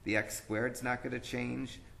 The x squared is not going to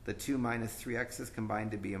change. The 2 minus 3x's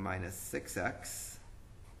combined to be a minus 6x.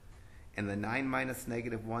 And the 9 minus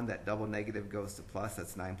negative 1, that double negative goes to plus.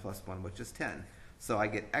 That's 9 plus 1, which is 10. So I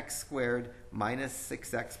get x squared minus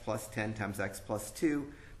 6x plus 10 times x plus 2.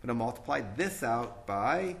 I'm going to multiply this out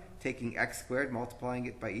by taking x squared, multiplying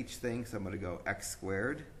it by each thing. So I'm going to go x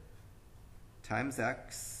squared times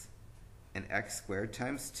x and x squared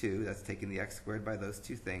times 2. That's taking the x squared by those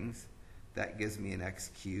 2 things. That gives me an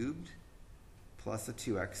x cubed plus a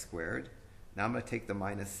 2x squared. Now I'm going to take the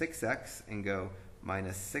minus 6x and go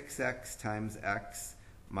minus 6x times x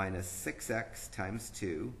minus 6x times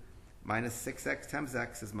 2. Minus 6x times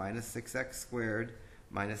x is minus 6x squared.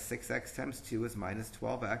 Minus 6x times 2 is minus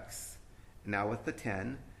 12x. Now with the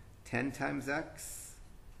 10 times x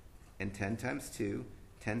and 10 times 2.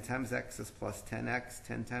 10 times x is plus 10x.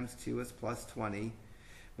 10 times 2 is plus 20. I'm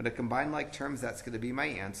going to combine like terms. That's going to be my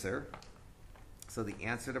answer. So the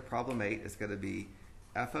answer to problem 8 is going to be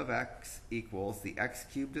f of x equals, the x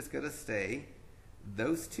cubed is going to stay.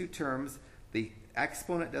 Those 2 terms, the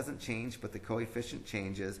exponent doesn't change, but the coefficient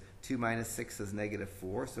changes. 2 minus 6 is negative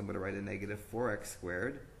 4, so I'm going to write a negative 4x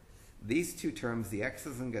squared. These 2 terms, the x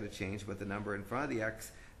isn't going to change, but the number in front of the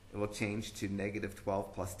x will change to negative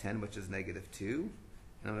 12 plus 10, which is negative 2. And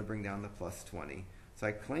I'm going to bring down the plus 20. So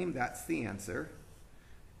I claim that's the answer.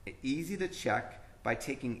 Easy to check by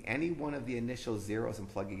taking any one of the initial zeros and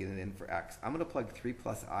plugging it in for x. I'm going to plug 3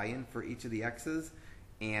 plus I in for each of the x's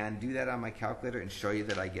and do that on my calculator and show you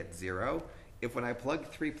that I get 0. If when I plug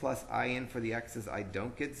 3 plus I in for the x's I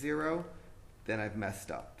don't get 0, then I've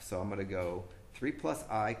messed up. So I'm going to go 3 plus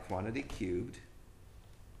I quantity cubed.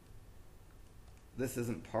 This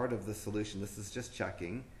isn't part of the solution, this is just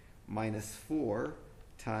checking. Minus 4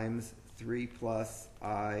 times 3 plus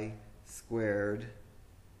I squared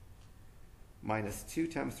minus 2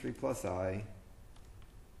 times 3 plus I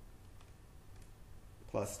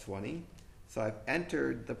plus 20. So I've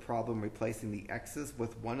entered the problem replacing the x's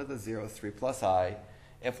with one of the zeros, 3 plus I.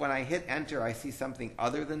 If when I hit enter I see something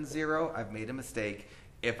other than 0, I've made a mistake.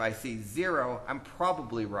 If I see 0, I'm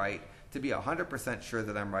probably right. To be 100% sure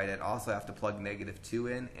that I'm right, I'd also have to plug negative 2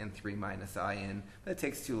 in and 3 minus I in. That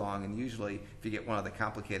takes too long, and usually if you get one of the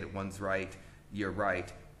complicated ones right, you're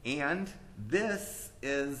right. And this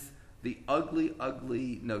is the ugly,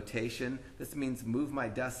 ugly notation. This means move my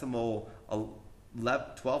decimal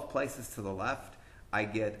 12 places to the left. I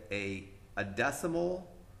get a decimal,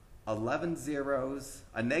 11 zeros,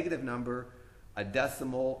 a negative number, a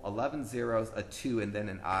decimal, 11 zeros, a 2, and then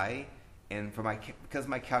an I. And because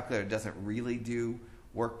my calculator doesn't really do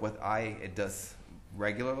work with I, it does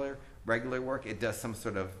regular work. It does some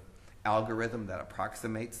sort of algorithm that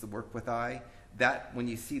approximates the work with I. That, when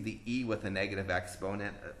you see the E with a negative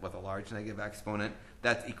exponent, with a large negative exponent,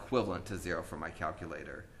 that's equivalent to 0 for my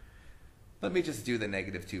calculator. Let me just do the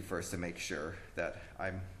negative 2 first to make sure that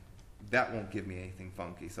that won't give me anything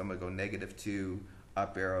funky. So I'm going to go negative 2,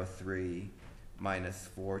 up arrow 3, minus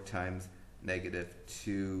 4 times negative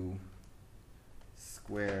 2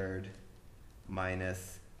 squared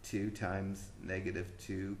minus 2 times negative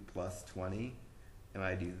 2 plus 20. And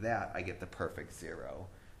when I do that, I get the perfect 0.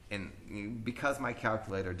 And because my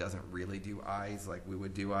calculator doesn't really do I's like we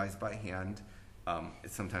would do I's by hand,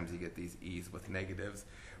 sometimes you get these E's with negatives,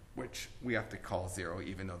 which we have to call 0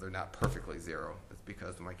 even though they're not perfectly 0. It's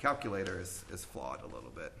because my calculator is flawed a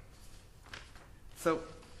little bit. So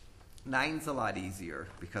 9's a lot easier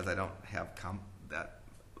because I don't have that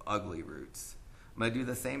ugly roots. I'm going to do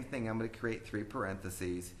the same thing. I'm going to create 3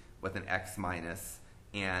 parentheses with an x minus,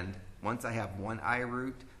 and once I have one I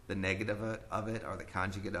root, the negative of it, or the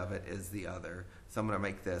conjugate of it, is the other. So I'm going to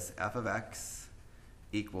make this f of x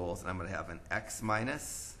equals, and I'm going to have an x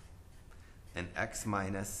minus, and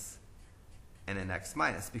an x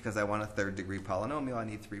minus, because I want a third degree polynomial. I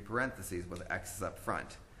need 3 parentheses with x's up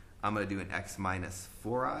front. I'm going to do an x minus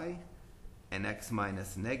 4i, an x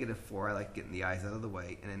minus negative 4, I like getting the i's out of the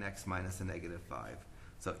way, and an x minus a negative 5.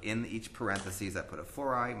 So in each parentheses, I put a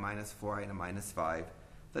 4i, minus 4i, and a minus 5.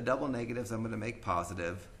 The double negatives I'm going to make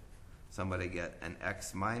positive. So I'm going to get an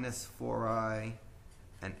x minus 4i,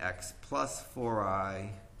 an x plus 4i,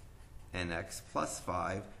 and x plus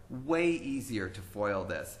 5. Way easier to FOIL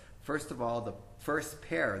this. First of all, the first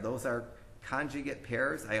pair, those are conjugate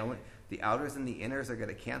pairs. The outers and the inners are going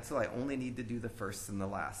to cancel. I only need to do the first and the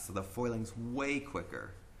last. So the FOILing's way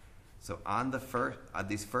quicker. So on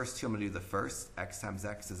these first two, I'm going to do the first. X times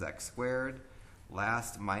x is x squared.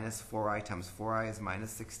 Last, minus 4i times 4i is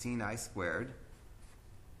minus 16i squared.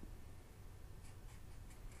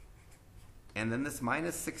 And then this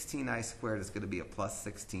minus 16i squared is going to be a plus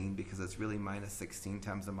 16 because it's really minus 16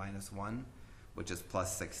 times a minus 1, which is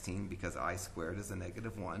plus 16 because I squared is a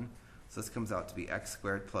negative 1. So this comes out to be x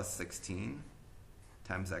squared plus 16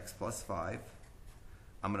 times x plus 5.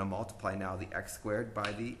 I'm going to multiply now the x squared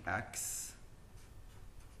by the x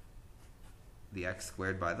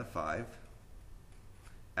squared by the 5.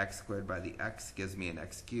 X squared by the x gives me an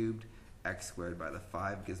x cubed. X squared by the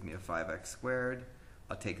 5 gives me a 5x squared.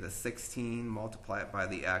 I'll take the 16, multiply it by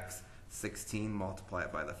the x, 16, multiply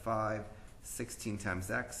it by the 5. 16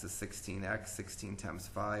 times x is 16x, 16 times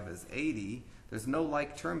 5 is 80. There's no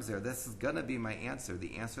like terms there. This is going to be my answer.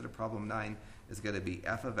 The answer to problem 9 is going to be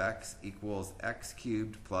f of x equals x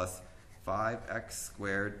cubed plus 5x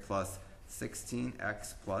squared plus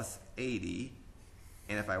 16x plus 80.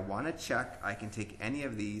 And if I want to check, I can take any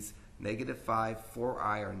of these, negative 5,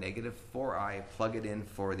 4i, or negative 4i, plug it in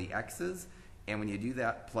for the x's. And when you do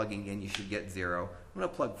that plugging in, you should get 0. I'm going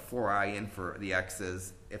to plug 4i in for the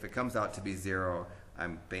x's. If it comes out to be 0,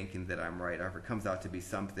 I'm banking that I'm right. Or if it comes out to be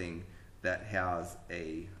something that has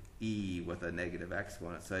a e with a negative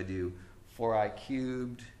exponent. So I do 4i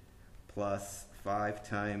cubed plus 5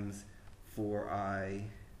 times 4i.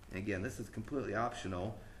 And again, this is completely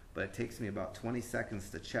optional, but it takes me about 20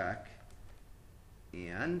 seconds to check.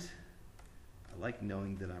 And I like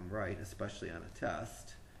knowing that I'm right, especially on a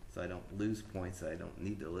test, so I don't lose points that I don't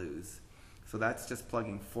need to lose. So that's just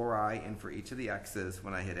plugging 4i in for each of the x's.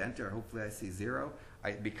 When I hit enter, hopefully I see 0.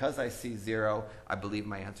 Because I see 0, I believe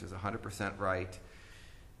my answer is 100% right.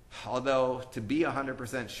 Although, to be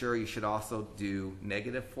 100% sure, you should also do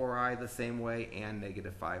negative 4i the same way and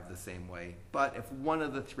negative 5 the same way. But if one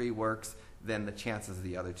of the 3 works, then the chances of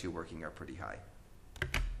the other 2 working are pretty high.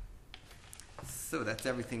 So that's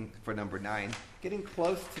everything for number 9. Getting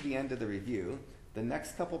close to the end of the review. The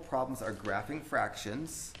next couple problems are graphing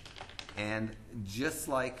fractions. And just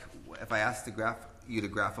like if I asked to graph you to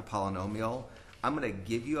graph a polynomial, I'm going to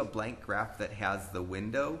give you a blank graph that has the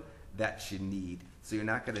window that you need. So you're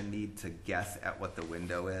not going to need to guess at what the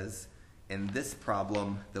window is. In this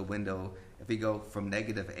problem, the window, if we go from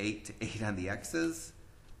 -8 to 8 on the x's,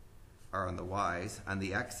 or on the y's, on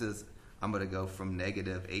the x's, I'm going to go from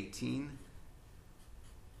 -18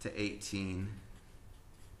 to 18.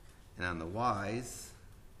 And on the y's,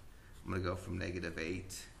 I'm going to go from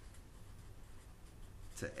 -8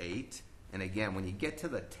 to 8. And again, when you get to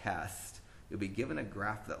the test, you'll be given a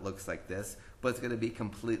graph that looks like this, but it's going to be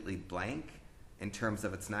completely blank in terms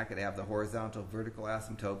of it's not going to have the horizontal, vertical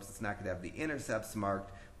asymptotes, it's not going to have the intercepts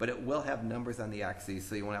marked, but it will have numbers on the axes,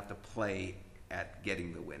 so you won't have to play at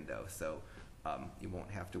getting the window. So you won't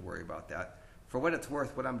have to worry about that. For what it's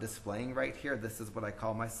worth, what I'm displaying right here, this is what I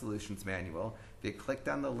call my solutions manual. If you clicked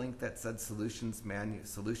on the link that said solutions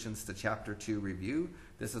to chapter 2 review,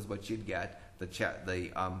 this is what you'd get.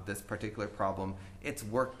 This particular problem, it's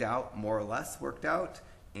worked out, more or less worked out,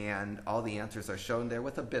 and all the answers are shown there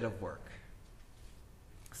with a bit of work.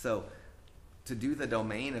 So to do the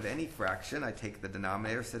domain of any fraction, I take the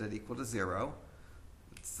denominator, set it equal to 0.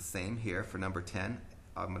 It's the same here for number 10.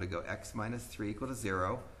 I'm going to go x minus 3 equal to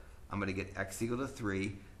 0. I'm going to get x equal to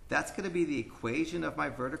 3. That's going to be the equation of my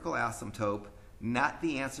vertical asymptote, not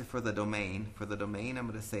the answer for the domain. For the domain, I'm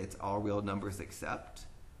going to say it's all real numbers except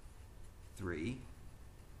 3.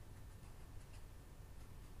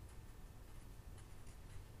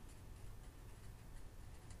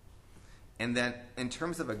 And then in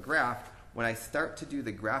terms of a graph, when I start to do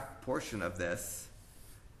the graph portion of this,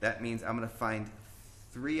 that means I'm going to find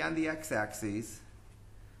 3 on the x-axis,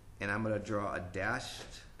 and I'm going to draw a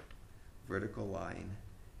dashed vertical line.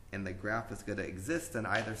 And the graph is going to exist on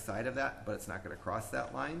either side of that, but it's not going to cross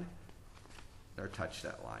that line or touch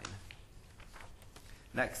that line.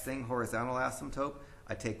 Next thing, horizontal asymptote.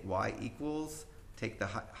 I take y equals, take the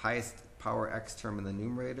highest power x term in the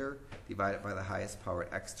numerator, divide it by the highest power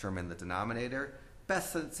x term in the denominator.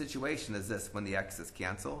 Best situation is this, when the x's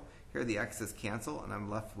cancel. Here the x's cancel, and I'm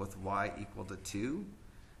left with y equal to 2.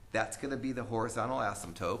 That's going to be the horizontal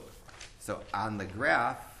asymptote. So on the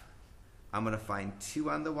graph, I'm going to find 2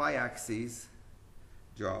 on the y-axis,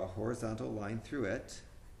 draw a horizontal line through it.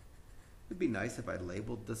 It'd be nice if I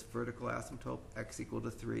labeled this vertical asymptote x equal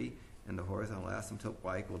to 3 and the horizontal asymptote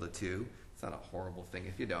y equal to 2. It's not a horrible thing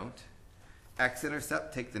if you don't.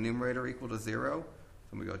 X-intercept, take the numerator equal to 0.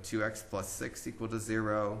 Then we go 2x plus 6 equal to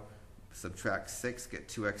 0. Subtract 6, get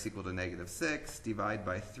 2x equal to -6. Divide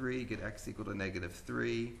by 3, get x equal to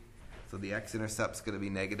 -3. So the x-intercept is going to be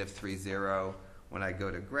 -3, 0. When I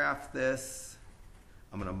go to graph this,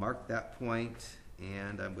 I'm going to mark that point,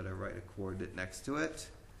 and I'm going to write a coordinate next to it.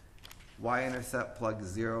 Y-intercept, plug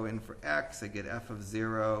 0 in for x. I get f of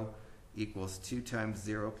 0 equals 2 times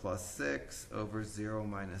 0 plus 6 over 0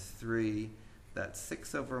 minus 3. That's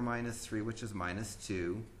 6 over minus 3, which is minus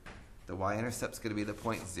 2. The y-intercept is going to be the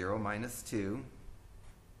point 0 minus 2.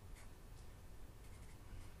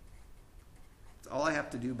 That's all I have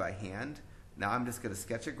to do by hand. Now I'm just going to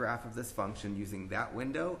sketch a graph of this function using that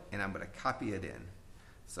window, and I'm going to copy it in.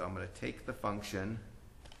 So I'm going to take the function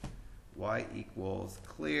y equals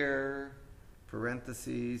clear,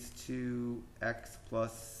 parentheses 2x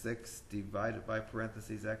plus 6 divided by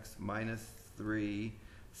parentheses x minus 3.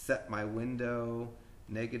 Set my window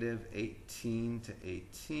 -18 to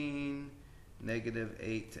 18,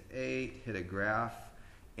 -8 to 8, hit a graph,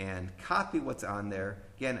 and copy what's on there.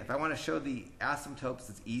 Again, if I want to show the asymptotes,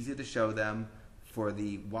 it's easy to show them. For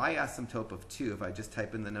the y asymptote of 2, if I just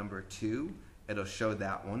type in the number 2, it'll show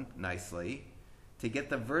that one nicely. To get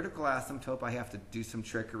the vertical asymptote, I have to do some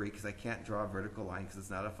trickery because I can't draw a vertical line because it's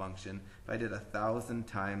not a function. If I did 1,000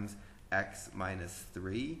 times x minus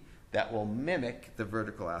 3, that will mimic the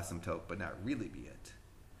vertical asymptote, but not really be it.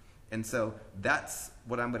 And so that's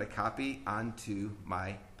what I'm going to copy onto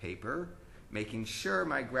my paper, making sure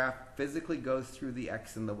my graph physically goes through the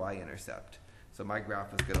x and the y-intercept. So my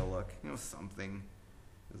graph is going to look, something.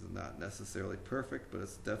 This is not necessarily perfect, but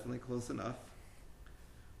it's definitely close enough.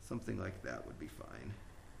 Something like that would be fine.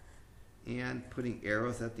 And putting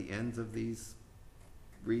arrows at the ends of these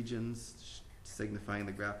regions, signifying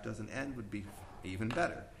the graph doesn't end, would be even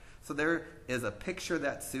better. So there is a picture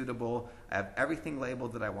that's suitable. I have everything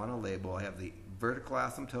labeled that I want to label. I have the vertical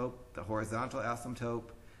asymptote, the horizontal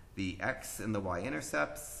asymptote, the x and the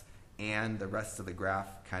y-intercepts, and the rest of the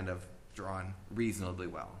graph kind of drawn reasonably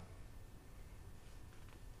well.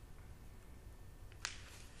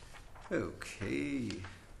 Okay,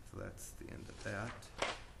 so that's the end of that.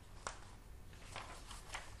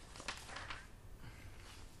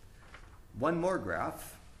 One more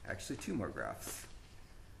graph, actually 2 more graphs.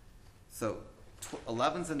 So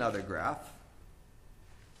 11's another graph.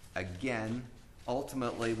 Again,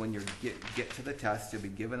 ultimately, when you get to the test, you'll be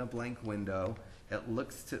given a blank window. It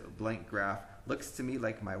looks to blank graph. Looks to me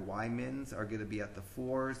like my y-mins are going to be at the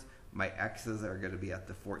 4s. My x's are going to be at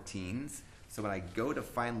the 14s. So when I go to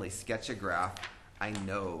finally sketch a graph, I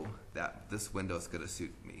know that this window is going to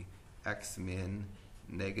suit me. X min,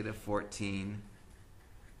 negative 14,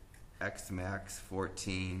 X max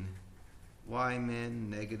 14, Y min,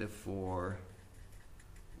 negative 4,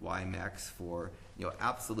 Y max 4. You'll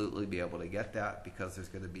absolutely be able to get that because there's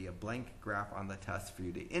going to be a blank graph on the test for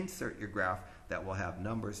you to insert your graph that will have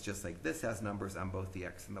numbers just like this has numbers on both the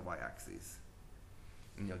X and the Y axes.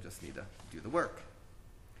 And you'll just need to do the work.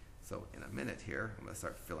 So in a minute here, I'm going to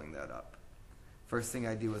start filling that up. First thing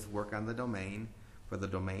I do is work on the domain. For the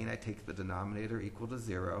domain, I take the denominator equal to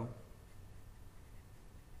 0.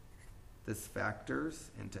 This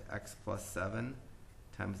factors into x plus 7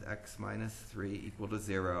 times x minus 3 equal to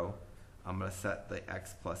 0. I'm going to set the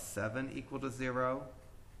x plus 7 equal to 0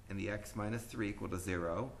 and the x minus 3 equal to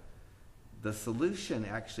 0. The solution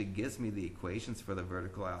actually gives me the equations for the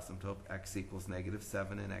vertical asymptote, x equals negative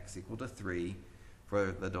 7 and x equal to 3.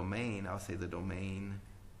 For the domain, I'll say the domain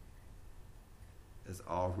is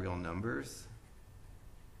all real numbers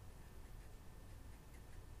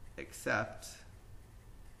except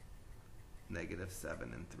negative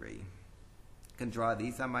 7 and 3. I can draw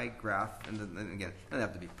these on my graph, and then again, it doesn't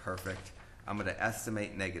have to be perfect. I'm going to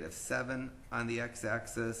estimate negative 7 on the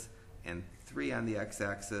x-axis and 3 on the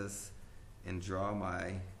x-axis and draw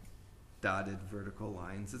my dotted vertical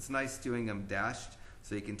lines. It's nice doing them dashed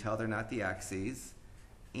so you can tell they're not the axes,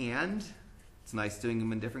 and it's nice doing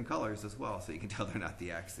them in different colors as well so you can tell they're not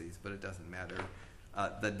the axes, but it doesn't matter.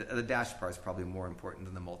 The dashed part is probably more important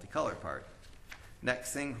than the multicolored part.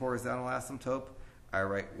 Next thing, horizontal asymptote. I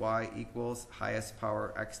write y equals highest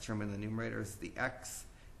power x term in the numerator is the x.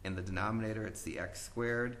 In the denominator, it's the x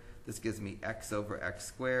squared. This gives me x over x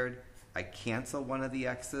squared. I cancel one of the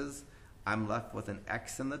x's. I'm left with an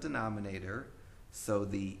x in the denominator. So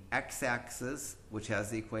the x-axis, which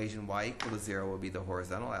has the equation y equal to 0, will be the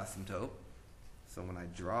horizontal asymptote. So when I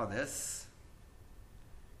draw this,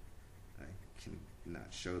 I cannot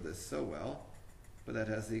show this so well, but that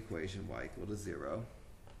has the equation y equal to 0.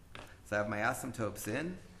 So I have my asymptotes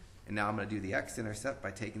in, and now I'm going to do the x-intercept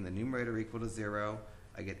by taking the numerator equal to 0.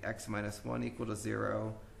 I get x minus 1 equal to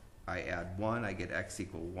 0. I add 1, I get x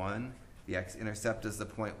equal 1. The x-intercept is the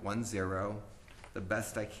point 1, 0. The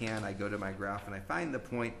best I can, I go to my graph and I find the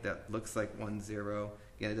point that looks like 1, 0.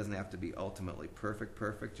 Again, it doesn't have to be ultimately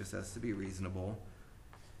perfect, just has to be reasonable.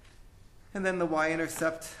 And then the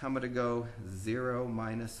y-intercept, I'm going to go 0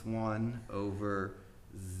 minus 1 over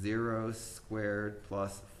 0 squared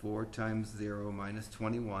plus 4 times 0 minus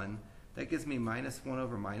 21. That gives me minus 1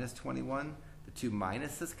 over minus 21. The two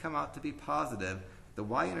minuses come out to be positive. The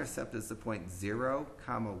y-intercept is the point 0,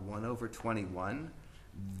 comma 1 over 21.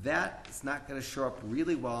 That is not going to show up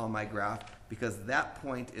really well on my graph because that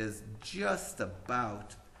point is just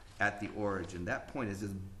about at the origin. That point is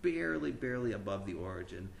just barely above the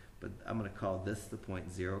origin. But I'm going to call this the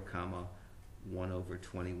point 0, comma 1 over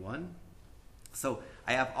 21. So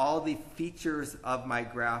I have all the features of my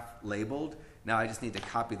graph labeled. Now I just need to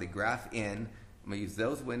copy the graph in. I'm going to use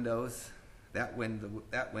those windows, that window.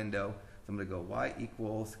 So I'm going to go y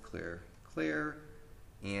equals clear,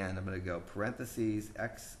 and I'm going to go parentheses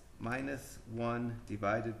x minus 1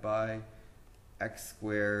 divided by x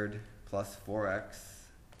squared plus 4x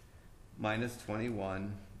minus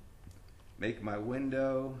 21. Make my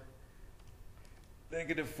window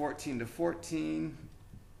negative 14 to 14,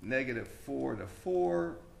 negative 4 to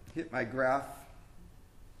 4. Hit my graph.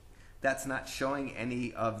 That's not showing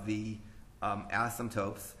any of the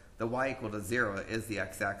asymptotes. The y equal to 0 is the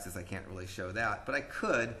x-axis. I can't really show that. But I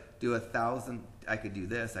could do 1,000. I could do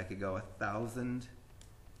this. I could go 1,000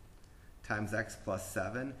 times x plus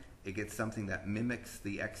 7. It gets something that mimics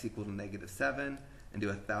the x equal to negative 7. And do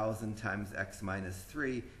 1,000 times x minus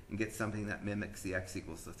 3 and get something that mimics the x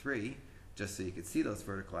equals to 3, just so you could see those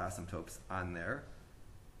vertical asymptotes on there.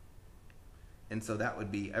 And so that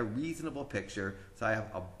would be a reasonable picture. So I have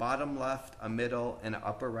a bottom left, a middle, and an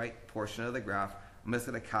upper right portion of the graph. I'm just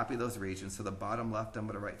going to copy those regions. So the bottom left, I'm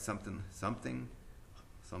going to write something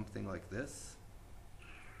like this.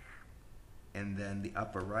 And then the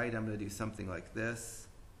upper right, I'm going to do something like this.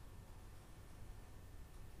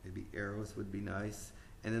 Maybe arrows would be nice.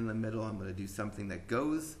 And in the middle, I'm going to do something that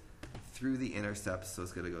goes through the intercepts. So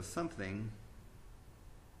it's going to go something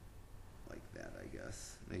like that, I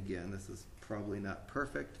guess. And again, this is probably not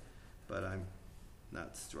perfect, but I'm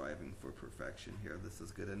not striving for perfection here. This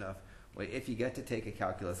is good enough. If you get to take a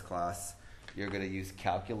calculus class, you're going to use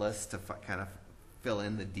calculus to kind of fill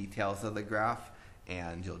in the details of the graph,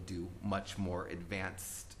 and you'll do much more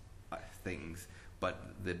advanced things. But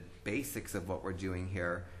the basics of what we're doing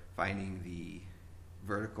here, finding the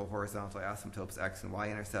vertical, horizontal asymptotes, x and y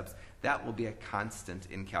intercepts, that will be a constant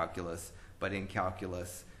in calculus. But in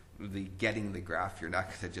calculus, getting the graph, you're not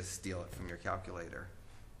going to just steal it from your calculator.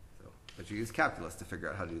 But you use calculus to figure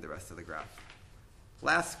out how to do the rest of the graph.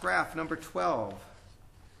 Last graph, number 12.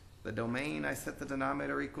 The domain, I set the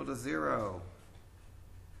denominator equal to 0.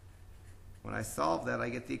 When I solve that, I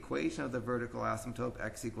get the equation of the vertical asymptote,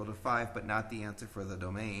 x equal to 5, but not the answer for the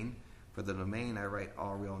domain. For the domain, I write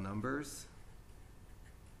all real numbers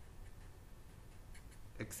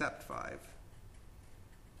except 5.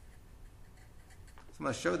 So I'm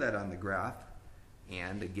going to show that on the graph.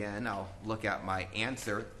 And again, I'll look at my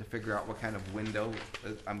answer to figure out what kind of window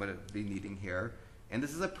I'm going to be needing here. And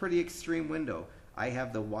this is a pretty extreme window. I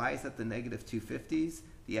have the y's at the negative 250s,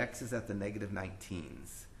 the x's at the negative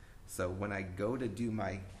 19s. So when I go to do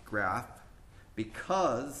my graph,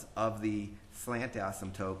 because of the slant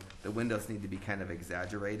asymptote, the windows need to be kind of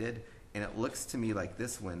exaggerated. And it looks to me like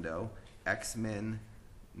this window, x min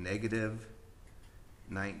negative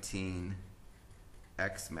 19,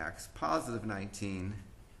 x max positive 19,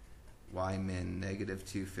 y min negative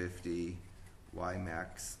 250, y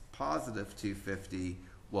max positive 250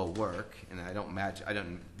 will work. And I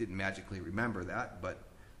didn't magically remember that, but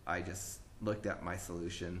I just looked at my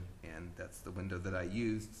solution, and that's the window that I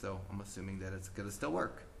used, so I'm assuming that it's going to still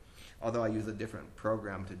work. Although I use a different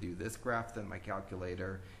program to do this graph than my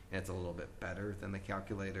calculator, and it's a little bit better than the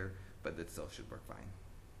calculator, but it still should work fine.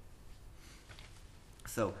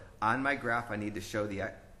 So on my graph, I need to show the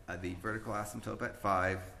vertical asymptote at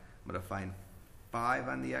 5. I'm going to find 5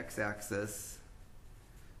 on the x-axis,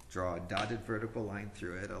 draw a dotted vertical line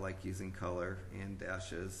through it. I like using color and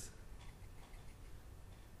dashes.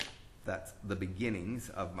 That's the beginnings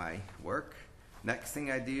of my work. Next thing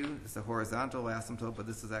I do is the horizontal asymptote, but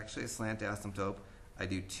this is actually a slant asymptote. I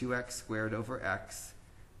do 2x squared over x.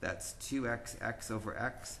 That's 2x over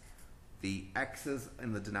x. The x's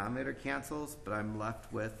in the denominator cancels, but I'm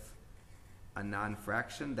left with a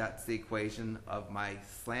non-fraction. That's the equation of my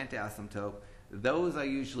slant asymptote. Those I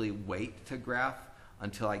usually wait to graph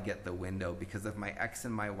until I get the window, because if my x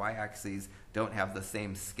and my y axes don't have the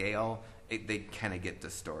same scale, they kind of get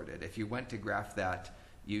distorted. If you went to graph that,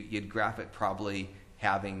 you'd graph it probably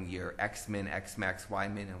having your x min, x max, y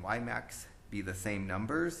min, and y max be the same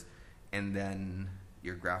numbers, and then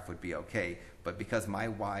your graph would be okay. But because my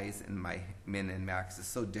y's and my min and max is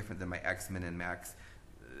so different than my x min and max,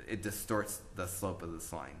 it distorts the slope of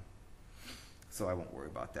this line. So I won't worry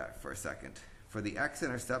about that for a second. For the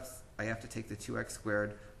x-intercepts, I have to take the 2x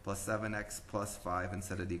squared plus 7x plus 5 and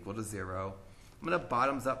set it equal to 0. I'm going to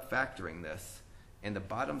bottoms up factoring this. And the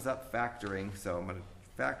bottoms up factoring, so I'm going to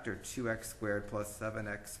factor 2x squared plus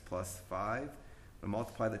 7x plus 5. I'm going to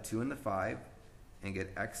multiply the 2 and the 5 and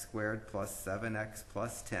get x squared plus 7x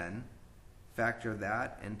plus 10. Factor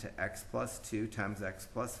that into x plus 2 times x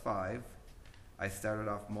plus 5. I started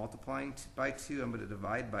off multiplying by 2. I'm going to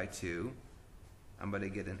divide by 2. I'm going to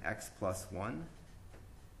get an x plus 1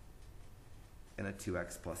 and a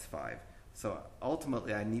 2x plus 5. So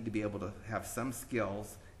ultimately, I need to be able to have some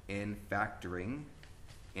skills in factoring,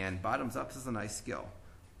 and bottoms up is a nice skill.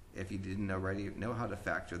 If you didn't already know how to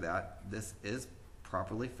factor that, this is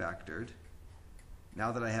properly factored.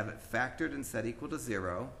 Now that I have it factored and set equal to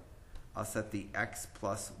 0, I'll set the x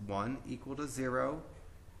plus 1 equal to 0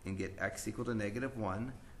 and get x equal to negative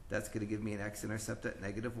 1. That's going to give me an x-intercept at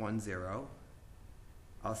negative 1, 0.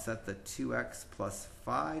 I'll set the 2x plus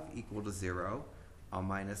 5 equal to 0. I'll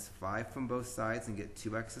minus 5 from both sides and get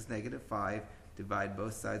 2x is negative 5. Divide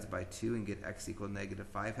both sides by 2 and get x equal to negative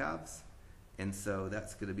 5 halves. And so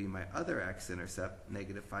that's going to be my other x-intercept,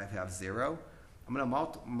 negative 5 halves, 0. I'm going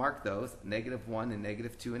to mark those, negative 1 and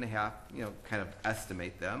negative 2.5, kind of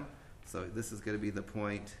estimate them. So this is going to be the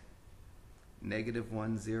point negative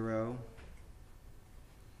 1, 0.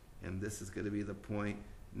 And this is going to be the point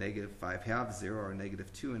negative 5 halves, 0, or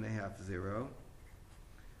negative 2.5, 0.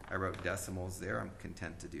 I wrote decimals there. I'm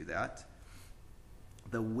content to do that.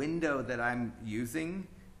 The window that I'm using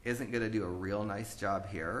isn't going to do a real nice job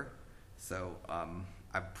here. So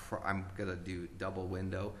I'm going to do double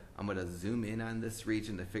window. I'm going to zoom in on this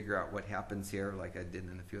region to figure out what happens here, like I did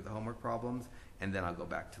in a few of the homework problems, and then I'll go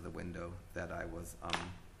back to the window that I was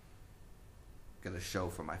going to show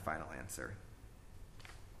for my final answer.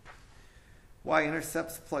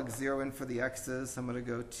 Y-intercepts, plug 0 in for the x's. I'm going to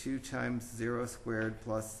go 2 times 0 squared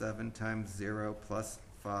plus 7 times 0 plus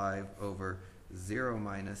 5 over 0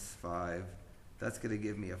 minus 5 That's going to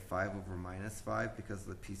give me a 5 over minus 5 because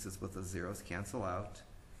the pieces with the zeros cancel out.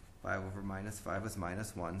 5 over minus 5 is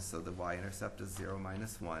minus 1, so the y-intercept is 0,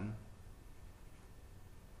 minus 1.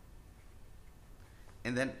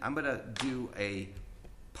 And then I'm going to do a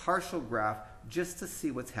partial graph just to see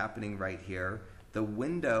what's happening right here. The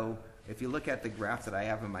window, if you look at the graph that I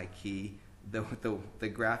have in my key, the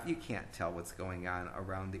graph, you can't tell what's going on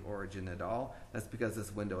around the origin at all. That's because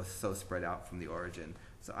this window is so spread out from the origin.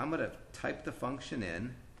 So I'm going to type the function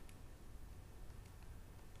in,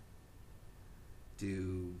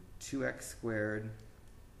 do 2x squared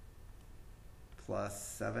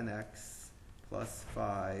plus 7x plus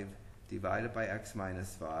 5 divided by x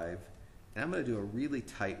minus 5. And I'm going to do a really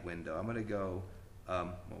tight window. I'm going to go,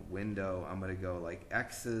 I'm going to go like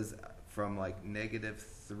x's from like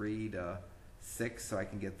 -3 to 6 so I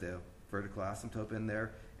can get the vertical asymptote in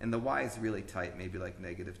there. And the y is really tight, maybe like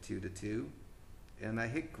 -2 to 2. And I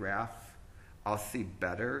hit graph, I'll see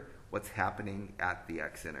better what's happening at the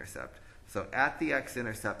x-intercept. So at the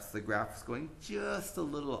x-intercepts, the graph is going just a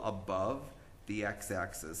little above the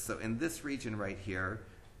x-axis. So in this region right here,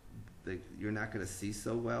 you're not going to see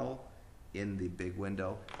so well in the big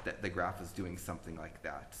window that the graph is doing something like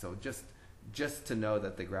that. So just to know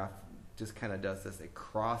that the graph just kind of does this. It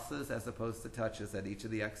crosses as opposed to touches at each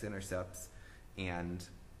of the x-intercepts, and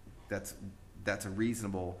that's a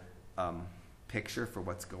reasonable picture for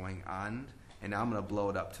what's going on. And now I'm going to blow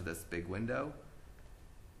it up to this big window.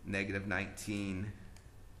 -19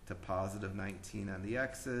 to +19 on the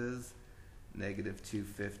x's,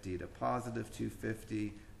 -250 to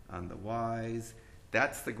 +250 on the y's.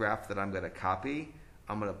 That's the graph that I'm going to copy.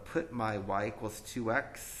 I'm going to put my y equals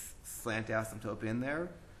 2x slant asymptote in there.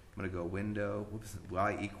 I'm going to go window,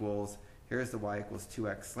 y equals, here's the y equals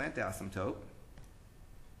 2x slant asymptote.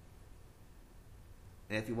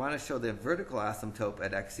 And if you want to show the vertical asymptote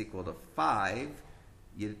at x equal to 5,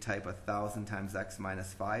 you type 1,000 times x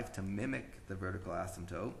minus 5 to mimic the vertical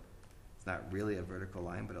asymptote. It's not really a vertical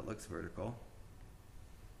line, but it looks vertical.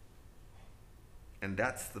 And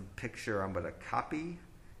that's the picture I'm going to copy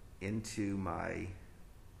into my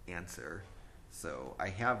answer. So I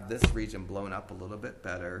have this region blown up a little bit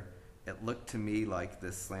better. It looked to me like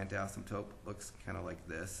this slant asymptote looks kind of like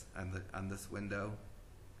this on this window.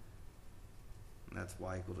 And that's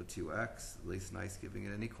y equal to 2x, at least nice giving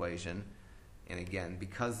it an equation. And again,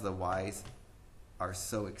 because the y's are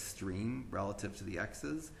so extreme relative to the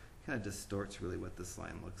x's, it kind of distorts really what this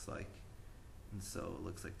line looks like. And so it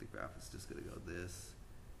looks like the graph is just going to go this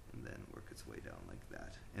and then work its way down like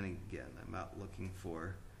that. And again, I'm not looking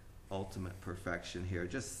for ultimate perfection here,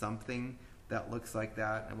 just something that looks like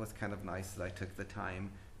that. And what's kind of nice is I took the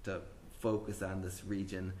time to focus on this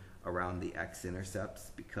region around the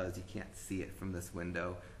x-intercepts because you can't see it from this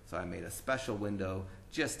window. So I made a special window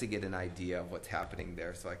just to get an idea of what's happening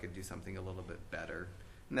there so I could do something a little bit better.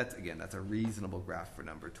 And that's, again, that's a reasonable graph for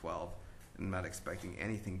number 12. I'm not expecting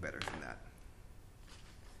anything better than that.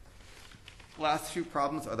 Last few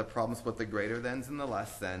problems are the problems with the greater thans and the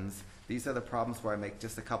less thans. These are the problems where I make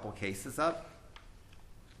just a couple cases up.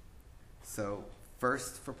 So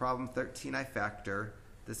first, for problem 13, I factor.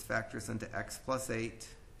 This factors into x plus 8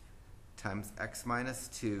 times x minus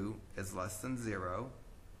 2 is less than 0.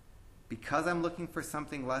 Because I'm looking for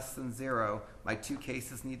something less than 0, my two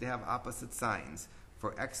cases need to have opposite signs.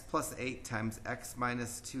 For x plus 8 times x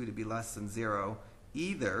minus 2 to be less than 0,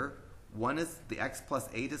 either one is the x plus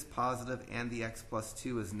 8 is positive and the x plus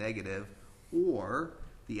 2 is negative, or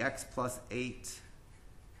the x plus 8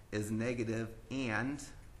 is negative and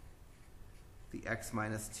the x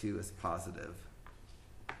minus 2 is positive.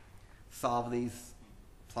 Solve these,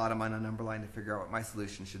 plot them on a number line to figure out what my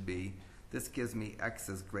solution should be. This gives me x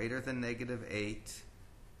is greater than -8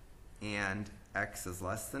 and x is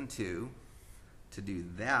less than 2. To do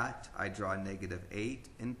that, I draw -8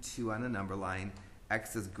 and 2 on a number line.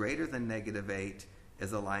 X is greater than -8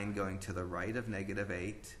 is a line going to the right of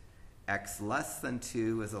 -8. X less than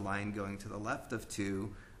 2 is a line going to the left of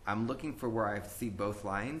 2. I'm looking for where I see both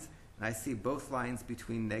lines, and I see both lines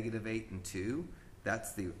between -8 and 2.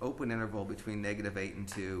 That's the open interval between -8 and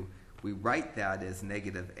 2. We write that as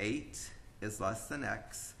 -8 is less than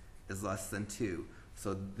x is less than 2.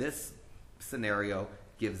 So this scenario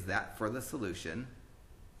gives that for the solution.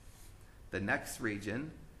 The next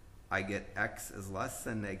region, I get x is less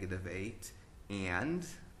than -8 and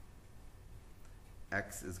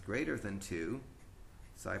x is greater than 2.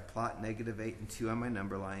 So I plot -8 and 2 on my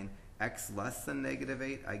number line. X less than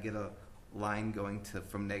 -8, I get a line going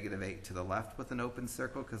from -8 to the left with an open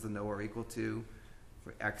circle because of nowhere equal to.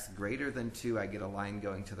 For x greater than 2, I get a line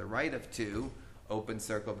going to the right of 2. open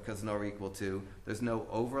circle because no or equal to. There's no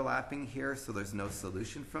overlapping here, so there's no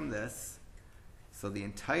solution from this. So the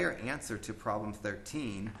entire answer to problem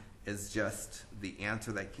 13 is just the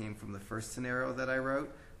answer that came from the first scenario that I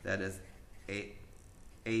wrote. That is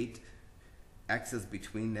 8, x is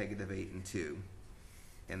between negative 8 and 2.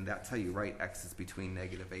 And that's how you write x is between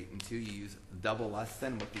negative 8 and 2. You use double less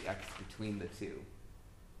than with the x between the two.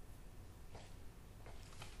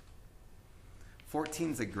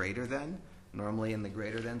 14 is a greater than. Normally in the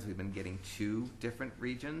greater thans, we've been getting two different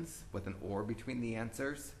regions with an or between the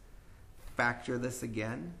answers. Factor this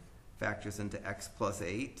again. Factors into x plus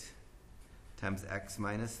 8 times x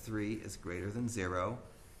minus 3 is greater than 0.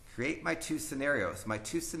 Create my two scenarios. My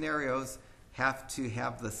two scenarios have to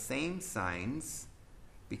have the same signs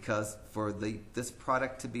because for this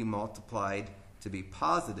product to be multiplied to be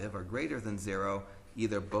positive or greater than 0,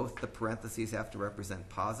 either both the parentheses have to represent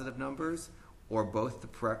positive numbers or both the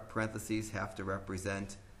parentheses have to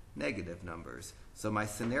represent negative numbers. So my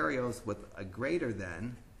scenarios with a greater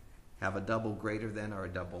than have a double greater than or a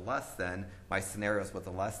double less than. My scenarios with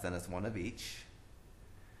a less than is one of each.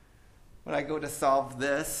 When I go to solve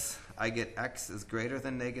this, I get x is greater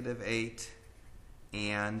than negative 8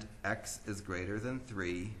 and x is greater than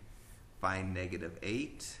 3. Find negative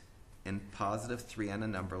 8 and positive 3 on a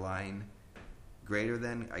number line. Greater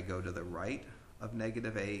than, I go to the right of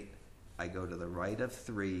negative 8. I go to the right of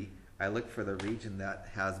 3. I look for the region that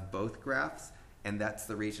has both graphs, and that's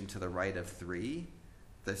the region to the right of 3.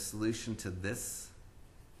 The solution to this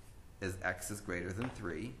is x is greater than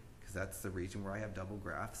 3, because that's the region where I have double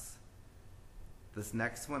graphs. This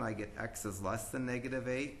next one, I get x is less than negative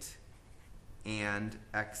 8, and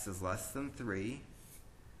x is less than 3.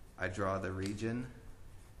 I draw the region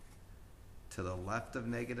to the left of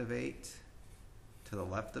negative 8, to the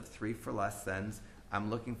left of 3 for less thans. I'm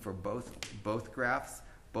looking for both graphs.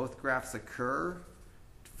 Both graphs occur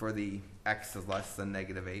for the x is less than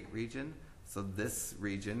negative 8 region. So this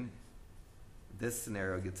region, this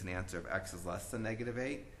scenario gets an answer of x is less than negative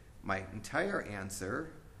 8. My entire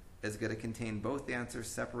answer is going to contain both answers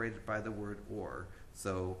separated by the word or.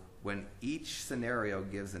 So when each scenario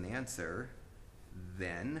gives an answer,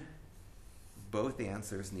 then both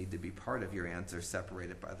answers need to be part of your answer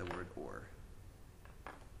separated by the word or.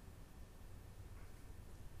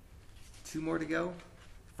 Two more to go.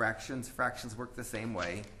 Fractions. Fractions work the same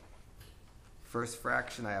way. First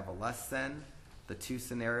fraction, I have a less than. The two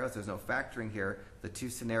scenarios, there's no factoring here. The two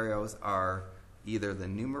scenarios are either the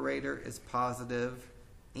numerator is positive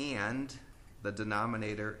and the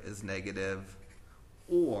denominator is negative,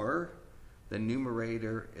 or the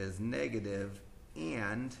numerator is negative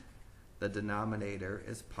and the denominator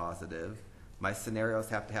is positive. My scenarios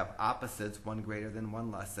have to have opposites, one greater than,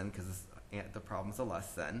 one less than, because the problem's a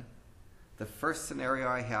less than. The first scenario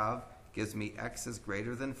I have gives me x is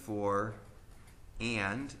greater than 4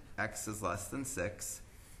 and x is less than 6.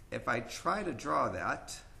 If I try to draw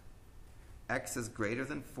that, x is greater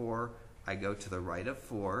than 4, I go to the right of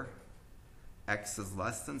 4. X is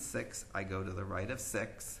less than 6, I go to the right of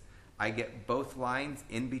 6. I get both lines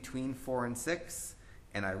in between 4 and 6,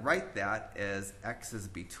 and I write that as x is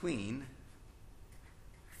between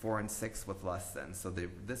 4 and 6 with less than. So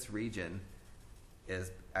this region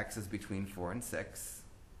is x is between 4 and 6.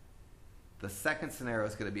 The second scenario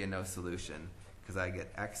is going to be a no solution because I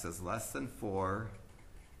get x is less than 4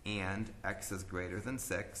 and x is greater than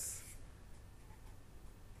 6.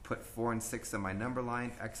 Put 4 and 6 on my number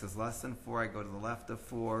line. X is less than 4, I go to the left of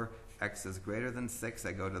 4. X is greater than 6,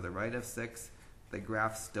 I go to the right of 6. The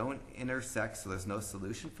graphs don't intersect, so there's no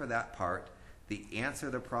solution for that part. The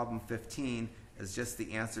answer to problem 15 is just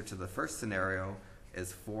the answer to the first scenario,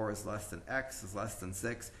 is 4 is less than x is less than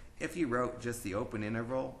 6. If you wrote just the open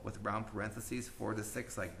interval with round parentheses, 4 to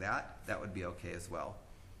 6 like that, that would be okay as well.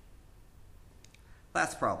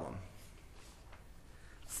 Last problem.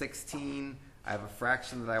 16, I have a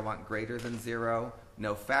fraction that I want greater than 0.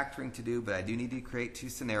 No factoring to do, but I do need to create two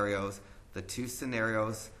scenarios. The two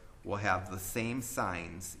scenarios will have the same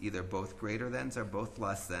signs, either both greater thans or both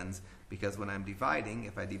less thans, because when I'm dividing,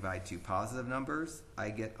 if I divide two positive numbers,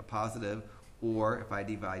 I get a positive, or if I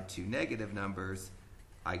divide two negative numbers,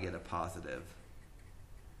 I get a positive.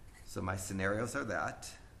 So my scenarios are that.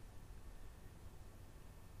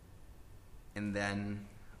 And then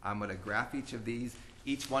I'm going to graph each of these.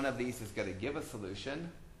 Each one of these is going to give a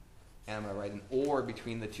solution. And I'm going to write an or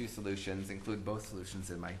between the two solutions, include both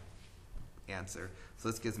solutions in my answer. So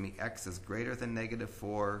this gives me x is greater than negative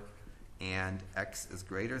 4 and x is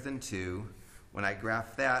greater than 2. When I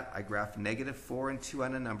graph that, I graph negative 4 and 2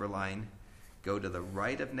 on a number line, go to the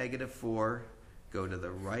right of negative 4, go to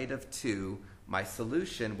the right of 2. My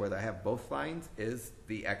solution, where I have both lines, is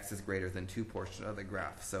the x is greater than 2 portion of the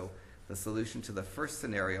graph. So the solution to the first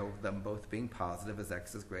scenario, them both being positive, is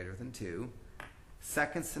x is greater than 2.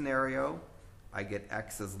 Second scenario, I get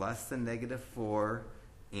x is less than -4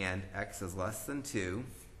 and x is less than 2.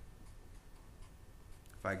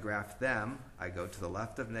 If I graph them, I go to the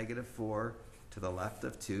left of -4, to the left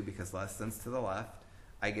of 2, because less than's to the left.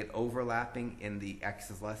 I get overlapping in the x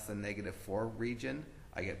is less than -4 region.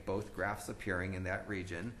 I get both graphs appearing in that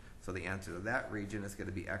region. So the answer to that region is going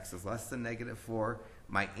to be x is less than -4.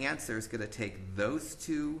 My answer is going to take those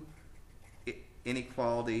two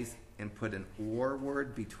inequalities and put an or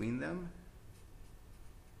word between them.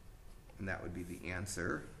 And that would be the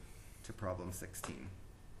answer to problem 16.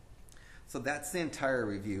 So that's the entire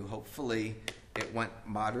review. Hopefully it went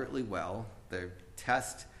moderately well. The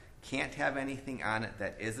test can't have anything on it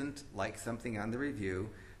that isn't like something on the review.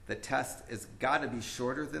 The test has got to be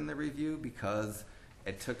shorter than the review because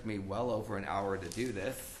it took me well over an hour to do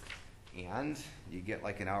this, and you get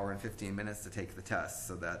like an hour and 15 minutes to take the test,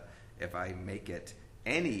 so that if I make it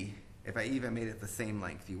if I even made it the same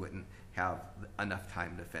length, you wouldn't have enough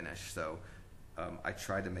time to finish. So I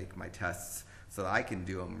try to make my tests so that I can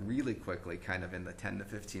do them really quickly, kind of in the 10 to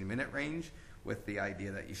 15 minute range, with the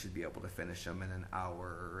idea that you should be able to finish them in an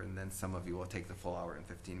hour, and then some of you will take the full hour and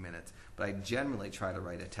 15 minutes. But I generally try to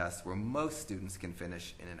write a test where most students can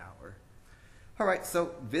finish in an hour. All right,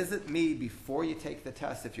 so visit me before you take the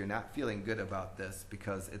test if you're not feeling good about this,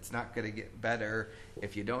 because it's not going to get better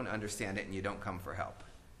if you don't understand it and you don't come for help.